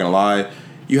 because I'm not gonna lie,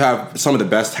 you have some of the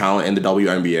best talent in the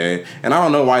WNBA, and I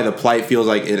don't know why the plight feels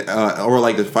like it, or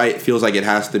like the fight feels like it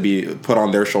has to be put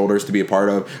on their shoulders to be a part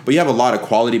of. But you have a lot of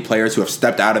quality players who have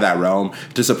stepped out of that realm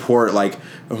to support like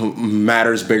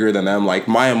matters bigger than them. Like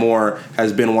Maya Moore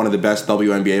has been one of the best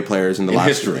WNBA players in the last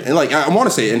history. And like I want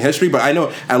to say in history, but I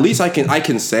know at least I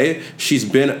can say she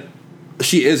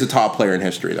is a top player in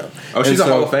history though. Oh, she's a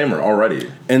Hall of Famer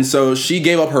already. And so she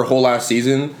gave up her whole last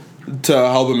season to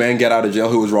help a man get out of jail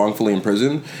who was wrongfully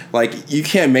imprisoned. Like you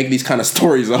can't make these kind of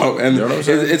stories up, and you know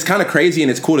it's kind of crazy and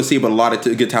it's cool to see. But a lot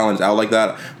of good talent's out like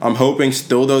that. I'm hoping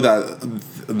still though that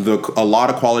a lot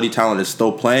of quality talent is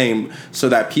still playing, so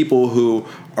that people who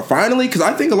are finally, because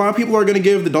I think a lot of people are going to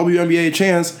give the WNBA a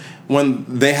chance when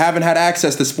they haven't had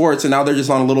access to sports, and now they're just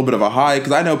on a little bit of a high.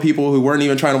 Because I know people who weren't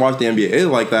even trying to watch the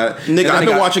NBA like that. Nigga, I've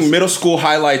been watching middle school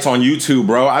highlights on YouTube,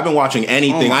 bro. I've been watching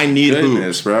anything. I need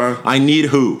hoops, bro. I need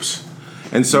hoops.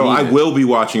 And so I will be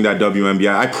watching that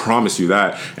WNBA. I promise you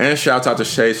that. And shouts out to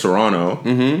Shea Serrano.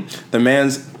 The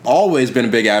man's always been a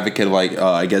big advocate of, like,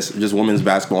 I guess, just women's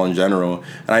basketball in general.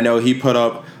 And I know he put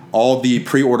up all the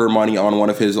pre-order money on one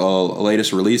of his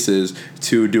latest releases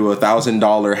to do a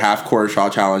 $1,000 half-court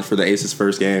shot challenge for the Aces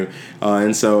first game.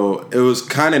 And so it was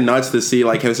kind of nuts to see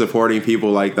like him supporting people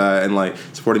like that and like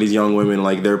supporting these young women,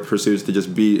 like their pursuits to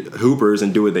just be hoopers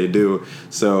and do what they do.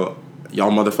 So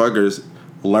y'all motherfuckers,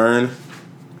 learn,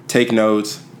 take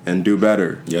notes, and do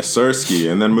better. Yes,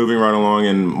 sirski. And then moving right along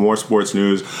in more sports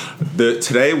news,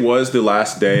 today was the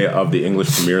last day of the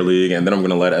English Premier League, and then I'm going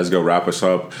to let Esgo wrap us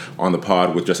up on the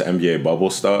pod with just NBA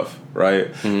bubble stuff,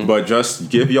 right? Mm-hmm. But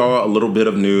just give y'all a little bit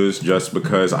of news just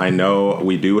because I know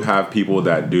we do have people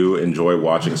that do enjoy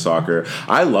watching soccer.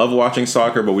 I love watching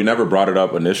soccer, but we never brought it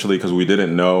up initially because we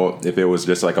didn't know if it was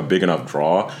just like a big enough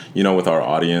draw, you know, with our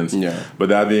audience. Yeah. But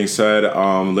that being said,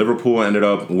 Liverpool ended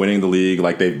up winning the league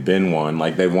like they've been won.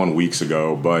 Like they won weeks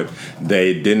ago, but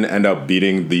they didn't end up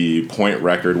beating the point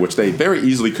record, which they very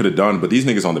easily could have done. But these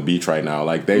niggas on the beach right now,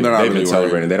 like they've been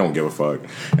celebrating. They don't give a fuck.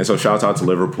 And so shouts out to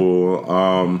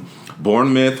Liverpool.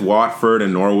 Bournemouth, Watford,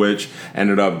 and Norwich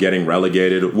ended up getting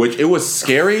relegated, which it was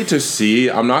scary to see.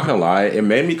 I'm not gonna lie, it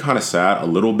made me kind of sad a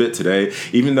little bit today,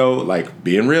 even though, like,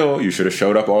 being real, you should have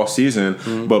showed up all season.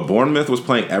 Mm-hmm. But Bournemouth was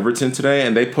playing Everton today,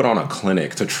 and they put on a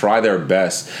clinic to try their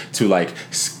best to, like,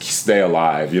 stay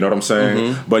alive. You know what I'm saying?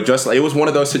 Mm-hmm. But just, it was one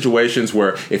of those situations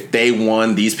where if they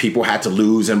won, these people had to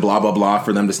lose and blah, blah, blah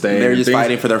for them to stay. They're just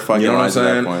fighting for their fucking lives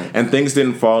at that point. And things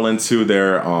didn't fall into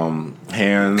their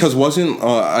hands. Because wasn't,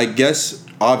 I guess,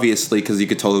 obviously, because you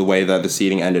could tell the way that the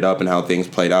seeding ended up and how things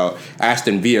played out,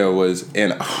 Aston Villa was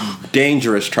in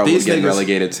dangerous trouble getting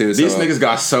relegated too. These niggas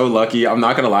got so lucky. I'm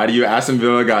not gonna lie to you. Aston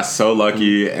Villa got so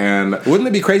lucky, and wouldn't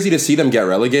it be crazy to see them get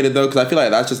relegated though? Because I feel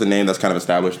like that's just a name that's kind of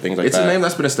established. Things like it's a name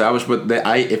that's been established, but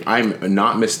if I'm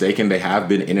not mistaken, they have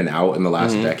been in and out in the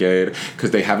last decade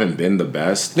because they haven't been the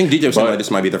best. I think DJ was saying like this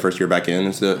might be their first year back in.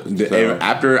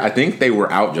 After I think they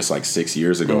were out just like 6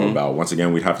 years ago. About once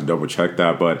again, we'd have to double check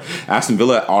that, but Aston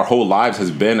Villa, our whole lives has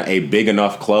been a big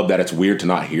enough club that it's weird to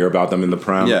not hear about them in the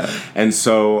Prem. Yeah, and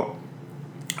so.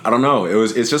 I don't know.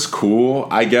 It's just cool,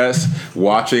 I guess,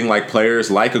 watching like players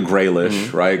like a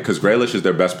Grealish, right? Because Grealish is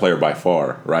their best player by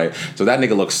far, right? So that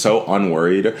nigga looks so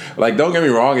unworried. Like, don't get me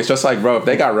wrong. It's just like, bro, if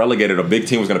they got relegated, a big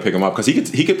team was gonna pick him up because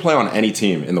he could play on any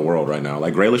team in the world right now.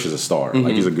 Like Grealish is a star.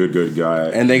 Like he's a good guy.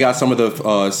 And they got some of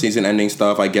the season-ending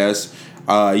stuff, I guess.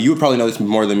 You would probably know this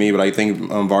more than me, but I think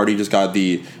Vardy just got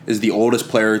is the oldest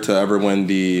player to ever win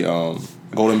the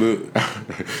Golden Boot.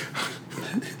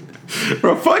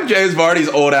 Bro, fuck James Vardy's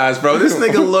old ass, bro. This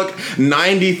nigga look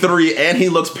 93 and he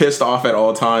looks pissed off at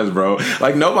all times, bro.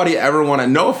 Like nobody ever want to.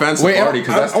 No offense to Vardy,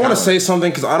 because I want to say something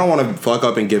because I don't want to fuck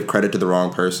up and give credit to the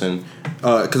wrong person.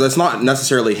 Because it's not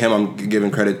necessarily him I'm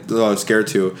giving credit, scared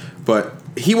to, but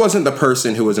he wasn't the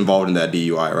person who was involved in that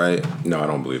DUI, right? No, I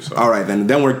don't believe so. All right,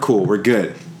 then we're cool. We're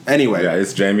good. Anyway. Yeah,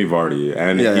 it's Jamie Vardy.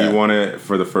 And he won it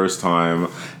for the first time,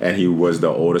 and he was the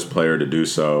oldest player to do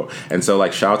so. And so,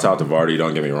 like, shouts out to Vardy,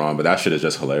 don't get me wrong, but that shit is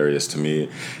just hilarious to me.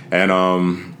 And,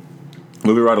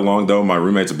 moving right along, though, my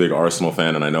roommate's a big Arsenal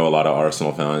fan, and I know a lot of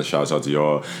Arsenal fans. Shouts out to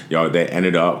y'all. They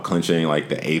ended up clinching, like,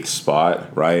 the 8th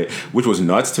spot, right? Which was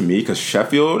nuts to me, because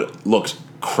Sheffield looked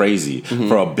crazy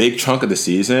for a big chunk of the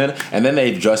season, and then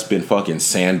they've just been fucking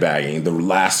sandbagging the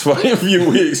last fucking few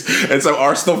weeks, and so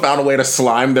Arsenal found a way to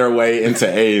slime their way into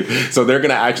 8th, so they're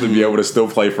gonna actually be able to still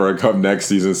play for a cup next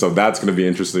season, so that's gonna be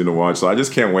interesting to watch. So I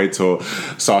just can't wait till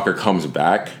soccer comes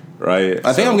back, right?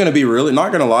 I think I'm gonna be really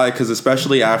not gonna lie, because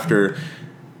especially after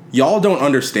y'all don't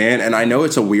understand, and I know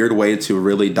it's a weird way to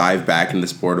really dive back in the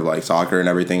sport of like soccer and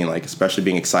everything, and like especially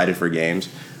being excited for games,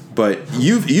 but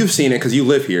you've seen it because you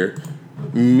live here.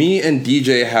 Me and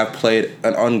DJ have played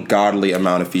an ungodly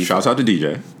amount of FIFA. Shouts out to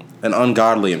DJ. An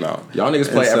ungodly amount. Y'all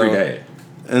niggas play every day.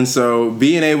 And so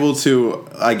being able to,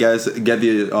 I guess, get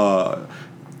the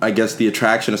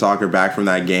attraction of soccer back from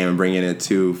that game and bringing it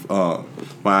to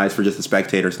my eyes for just a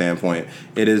spectator standpoint,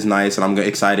 it is nice, and I'm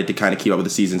excited to kind of keep up with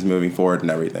the seasons moving forward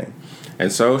and everything.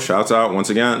 And so, shouts out once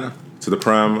again to the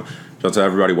Prem. Shouts out to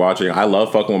everybody watching. I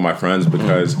love fucking with my friends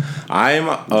because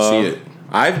see it.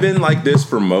 I've been like this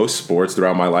for most sports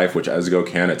throughout my life, which Ezgo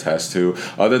can attest to.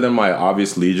 Other than my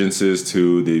obvious allegiances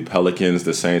to the Pelicans,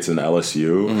 the Saints, and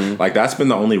LSU, like that's been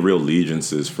the only real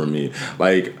allegiances for me.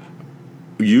 Like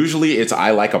usually it's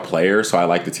I like a player, so I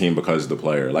like the team because of the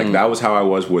player. Like that was how I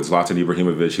was with Zlatan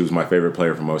Ibrahimovic. He was my favorite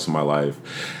player for most of my life,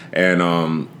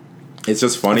 and it's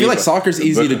just funny. I feel like soccer's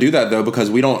easy to do that though because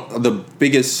we don't. The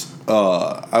biggest,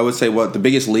 I would say, the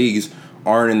biggest leagues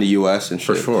aren't in the U.S. and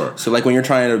shit. For sure. So, like, when you're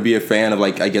trying to be a fan of,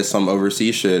 like, I guess some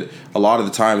overseas shit, a lot of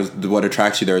the time what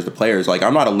attracts you there is the players. Like,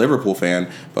 I'm not a Liverpool fan,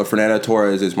 but Fernando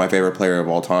Torres is my favorite player of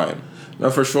all time. No,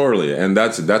 for surely, and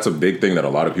that's a big thing that a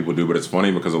lot of people do. But it's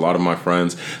funny because a lot of my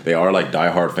friends, they are like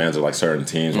diehard fans of like certain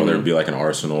teams, whether it be like an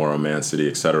Arsenal or a Man City,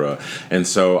 etc. And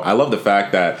so I love the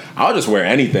fact that I'll just wear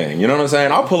anything. You know what I'm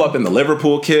saying? I'll pull up in the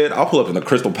Liverpool kit. I'll pull up in the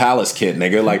Crystal Palace kit,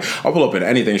 nigga. Like I'll pull up in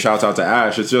anything. Shouts out to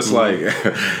Ash. It's just like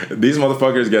these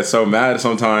motherfuckers get so mad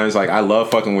sometimes. Like I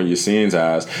love fucking with Yassine's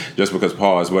ass just because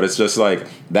pause. But it's just like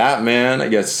that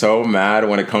man gets so mad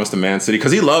when it comes to Man City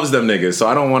because he loves them niggas. So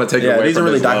I don't want to take away these from are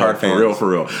really his diehard love, fans. For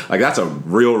real. Like, that's a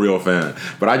real fan.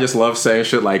 But I just love saying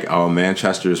shit like, oh,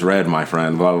 Manchester's red, my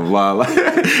friend, blah, blah, blah.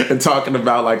 And talking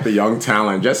about, like, the young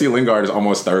talent. Jesse Lingard is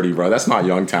almost 30, bro. That's not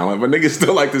young talent. But niggas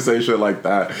still like to say shit like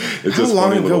that. It's just How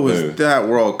long funny ago was thing. That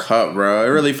World Cup, bro? It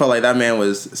really felt like that man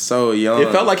was so young.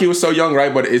 It felt like he was so young,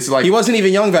 right? But it's like... He wasn't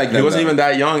even young back then. He wasn't even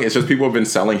that young. It's just people have been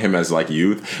selling him as, like,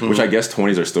 youth, which I guess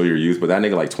 20s are still your youth. But that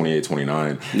nigga, like, 28,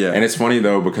 29. Yeah. And it's funny,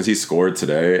 though, because he scored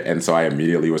today. And so I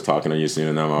immediately was talking to Yassine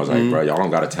and them. I was like, bro, y'all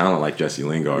don't got a talent like Jesse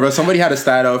Lingard. Bro, somebody had a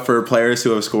stat up for players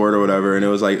who have scored or whatever, and it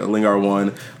was like Lingard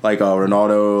 1, like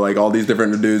Ronaldo, like all these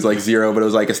different dudes, like 0, but it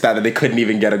was like a stat that they couldn't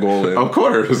even get a goal in. Of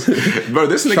course. Bro,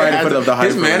 this nigga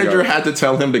his manager had to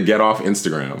tell him to get off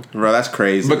Instagram. Bro, that's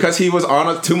crazy. Because he was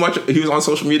on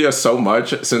social media so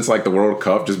much since like the World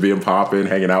Cup, just being popping,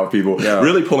 hanging out with people,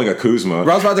 really pulling a Kuzma.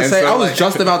 Bro, I was about to say, I was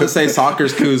just about to say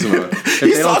soccer's Kuzma.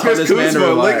 He's soccer's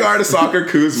Kuzma. Lingard is soccer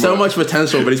Kuzma. So much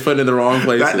potential, but he's putting it in the wrong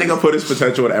place. That nigga put his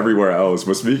potential in everywhere else.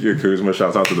 But speaking of Kuzma,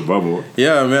 shouts out to the bubble.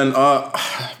 Yeah, man.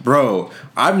 Bro,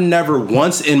 I've never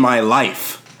once in my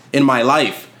life,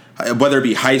 whether it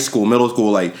be high school, middle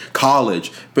school, like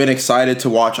college, been excited to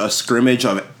watch a scrimmage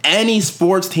of any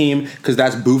sports team because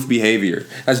that's doof behavior.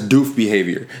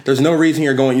 There's no reason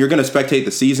you're going to spectate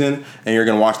the season and you're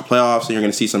going to watch the playoffs and you're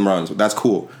going to see some runs. That's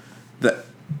cool. The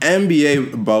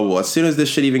NBA bubble, as soon as this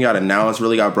shit even got announced,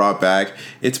 really got brought back,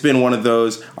 it's been one of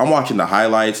those, I'm watching the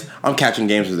highlights, I'm catching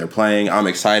games as they're playing, I'm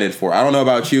excited for it. I don't know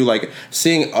about you, like,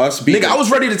 seeing us beat... Nigga, I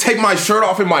was ready to take my shirt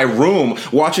off in my room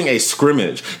watching a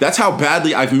scrimmage. That's how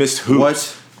badly I've missed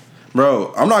hoops. What?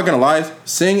 Bro, I'm not gonna lie,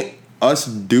 seeing us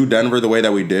do Denver the way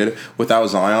that we did without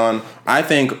Zion, I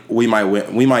think we might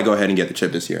win. We might go ahead and get the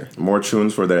chip this year. More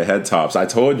tunes for their head tops. I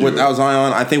told you. Without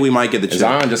Zion, I think we might get the chip.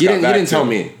 Zion just you got didn't, back you didn't too. tell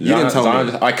me. You didn't tell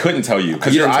me. I couldn't tell you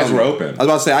because your eyes were open. I was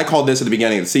about to say, I called this at the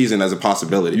beginning of the season as a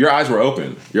possibility. Your eyes were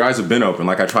open. Your eyes have been open.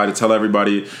 Like I tried to tell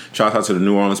everybody, shout out to the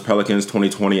New Orleans Pelicans,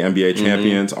 2020 NBA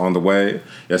champions on the way.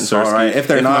 Yes, sir. All right. If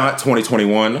they're not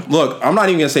 2021. Look, I'm not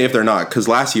even going to say if they're not, because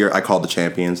last year I called the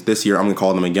champions. This year I'm going to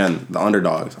call them again, the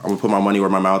underdogs. I'm going to put my money where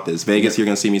my mouth is. Vegas, you're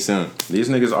going to see me soon. These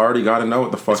niggas already got to know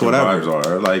what the fucking vibes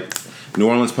are. Like, New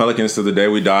Orleans Pelicans to the day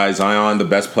we die. Zion, the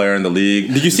best player in the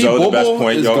league. Did you see Zoe, Bobo the best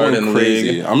point guard in the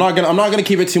crazy. league? I'm not gonna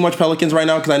keep it too much Pelicans right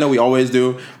now because I know we always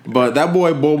do. But that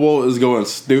boy Bobo is going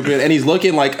stupid, and he's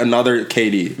looking like another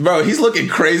KD. Bro, he's looking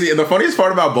crazy. And the funniest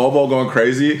part about Bobo going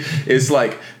crazy is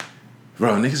like,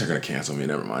 bro, niggas are gonna cancel me.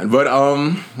 Never mind. But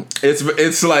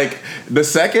it's like the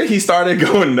second he started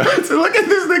going nuts. Look at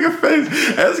this nigga face.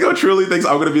 Esco truly thinks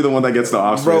I'm gonna be the one that gets the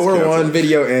off. Bro, we're canceled. one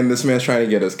video in. This man's trying to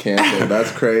get us canceled.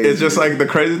 That's crazy. It's just like the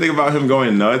crazy thing about him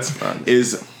going nuts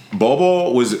is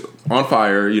Bobo was on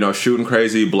fire, you know, shooting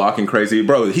crazy, blocking crazy.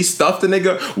 Bro, he stuffed the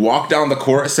nigga, walked down the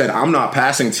court, said, I'm not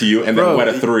passing to you, and then went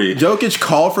a three. Jokic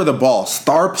called for the ball.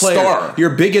 Star player.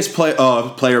 Your biggest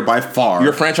player by far.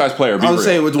 Your franchise player. I would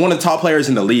say it was one of the top players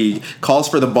in the league. Calls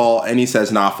for the ball, and he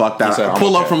says, nah, fuck that. Said,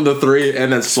 pull up from the three,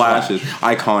 and then splashes.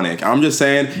 Iconic. I'm just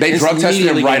saying. They drug tested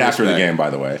him right after the game,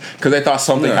 by the way, because they thought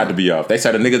something had to be up. They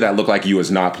said a nigga that looked like you is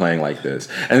not playing like this.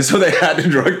 And so they had to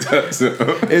drug test him.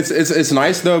 It's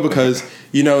nice, though, because,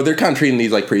 you know, they're kind of treating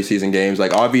these like preseason games.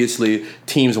 Like, obviously,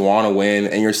 teams want to win,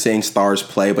 and you're seeing stars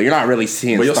play, but you're not really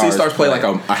seeing But you'll see stars play like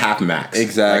a half max.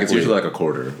 Exactly. Like it's usually like a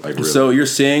quarter. Like really. So you're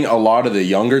seeing a lot of the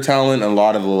younger talent, and a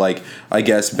lot of the, like, I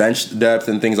guess, bench depth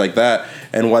and things like that,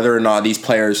 and whether or not these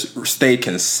players stayed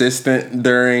consistent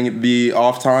during the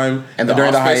off time and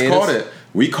during the hiatus. Called it.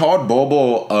 We called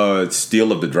Bobo a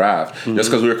steal of the draft just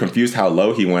because we were confused how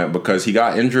low he went because he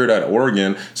got injured at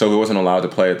Oregon, so he wasn't allowed to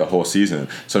play it the whole season.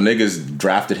 So niggas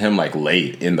drafted him like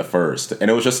late in the first, and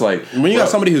it was just like when you got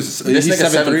somebody who's this nigga's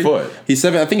 7 foot. He's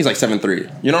 7. I think he's like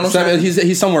 7'3". You know what I'm saying?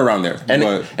 He's somewhere around there,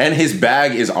 and his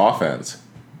bag is offense.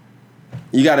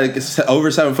 You got to over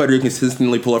 7 footer. You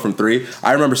consistently pull up from three.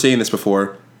 I remember seeing this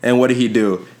before, and what did he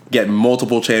do? Get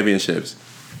multiple championships.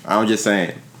 I'm just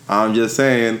saying.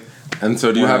 And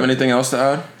so, do you have anything else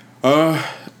to add?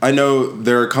 I know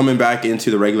they're coming back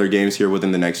into the regular games here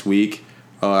within the next week.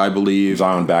 I believe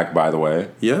Zion back, by the way.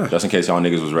 Yeah. Just in case y'all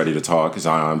niggas was ready to talk,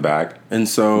 Zion back. And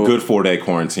so good 4-day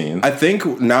quarantine. I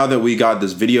think now that we got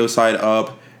this video side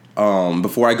up,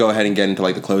 before I go ahead and get into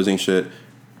like the closing shit,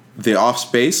 the off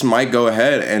space might go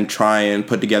ahead and try and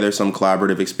put together some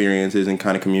collaborative experiences and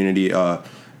kind of community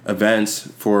events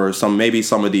for some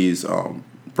of these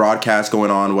broadcasts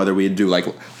going on, whether we do like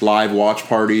live watch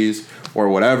parties or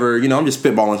whatever. You know, I'm just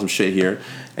spitballing some shit here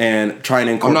and trying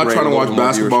to incorporate. I'm not trying to watch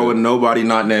basketball with nobody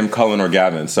not named Cullen or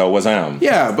Gavin, so what's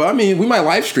Yeah, but I mean, we might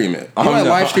live stream it. We might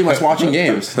live stream us watching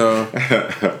games. So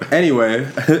anyway,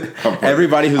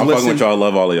 everybody who's listening, with y'all,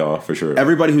 love all of y'all for sure.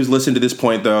 Everybody who's listened to this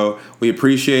point, though, we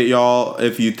appreciate y'all.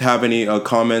 If you have any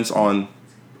comments on,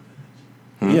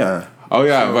 yeah. Oh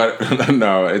yeah, but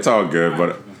no, it's all good.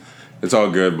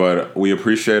 But we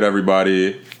appreciate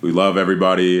everybody. We love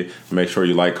everybody. Make sure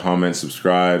you like, comment,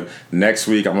 subscribe. Next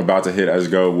week, I'm about to hit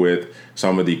Esgo with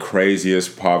some of the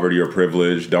craziest poverty or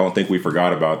privilege. Don't think we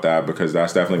forgot about that because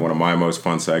that's definitely one of my most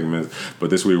fun segments. But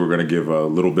this week, we're going to give a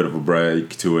little bit of a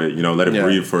break to it. You know, let it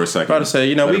breathe for a second. I'm about to say,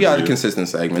 you know, we got consistent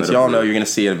segments. Y'all know you're going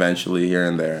to see it eventually here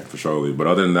and there. For surely. But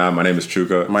other than that, my name is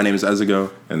Chuka. My name is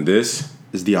Ezigo. And this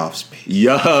is The Off Space.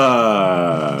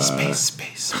 Yeah.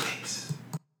 Space.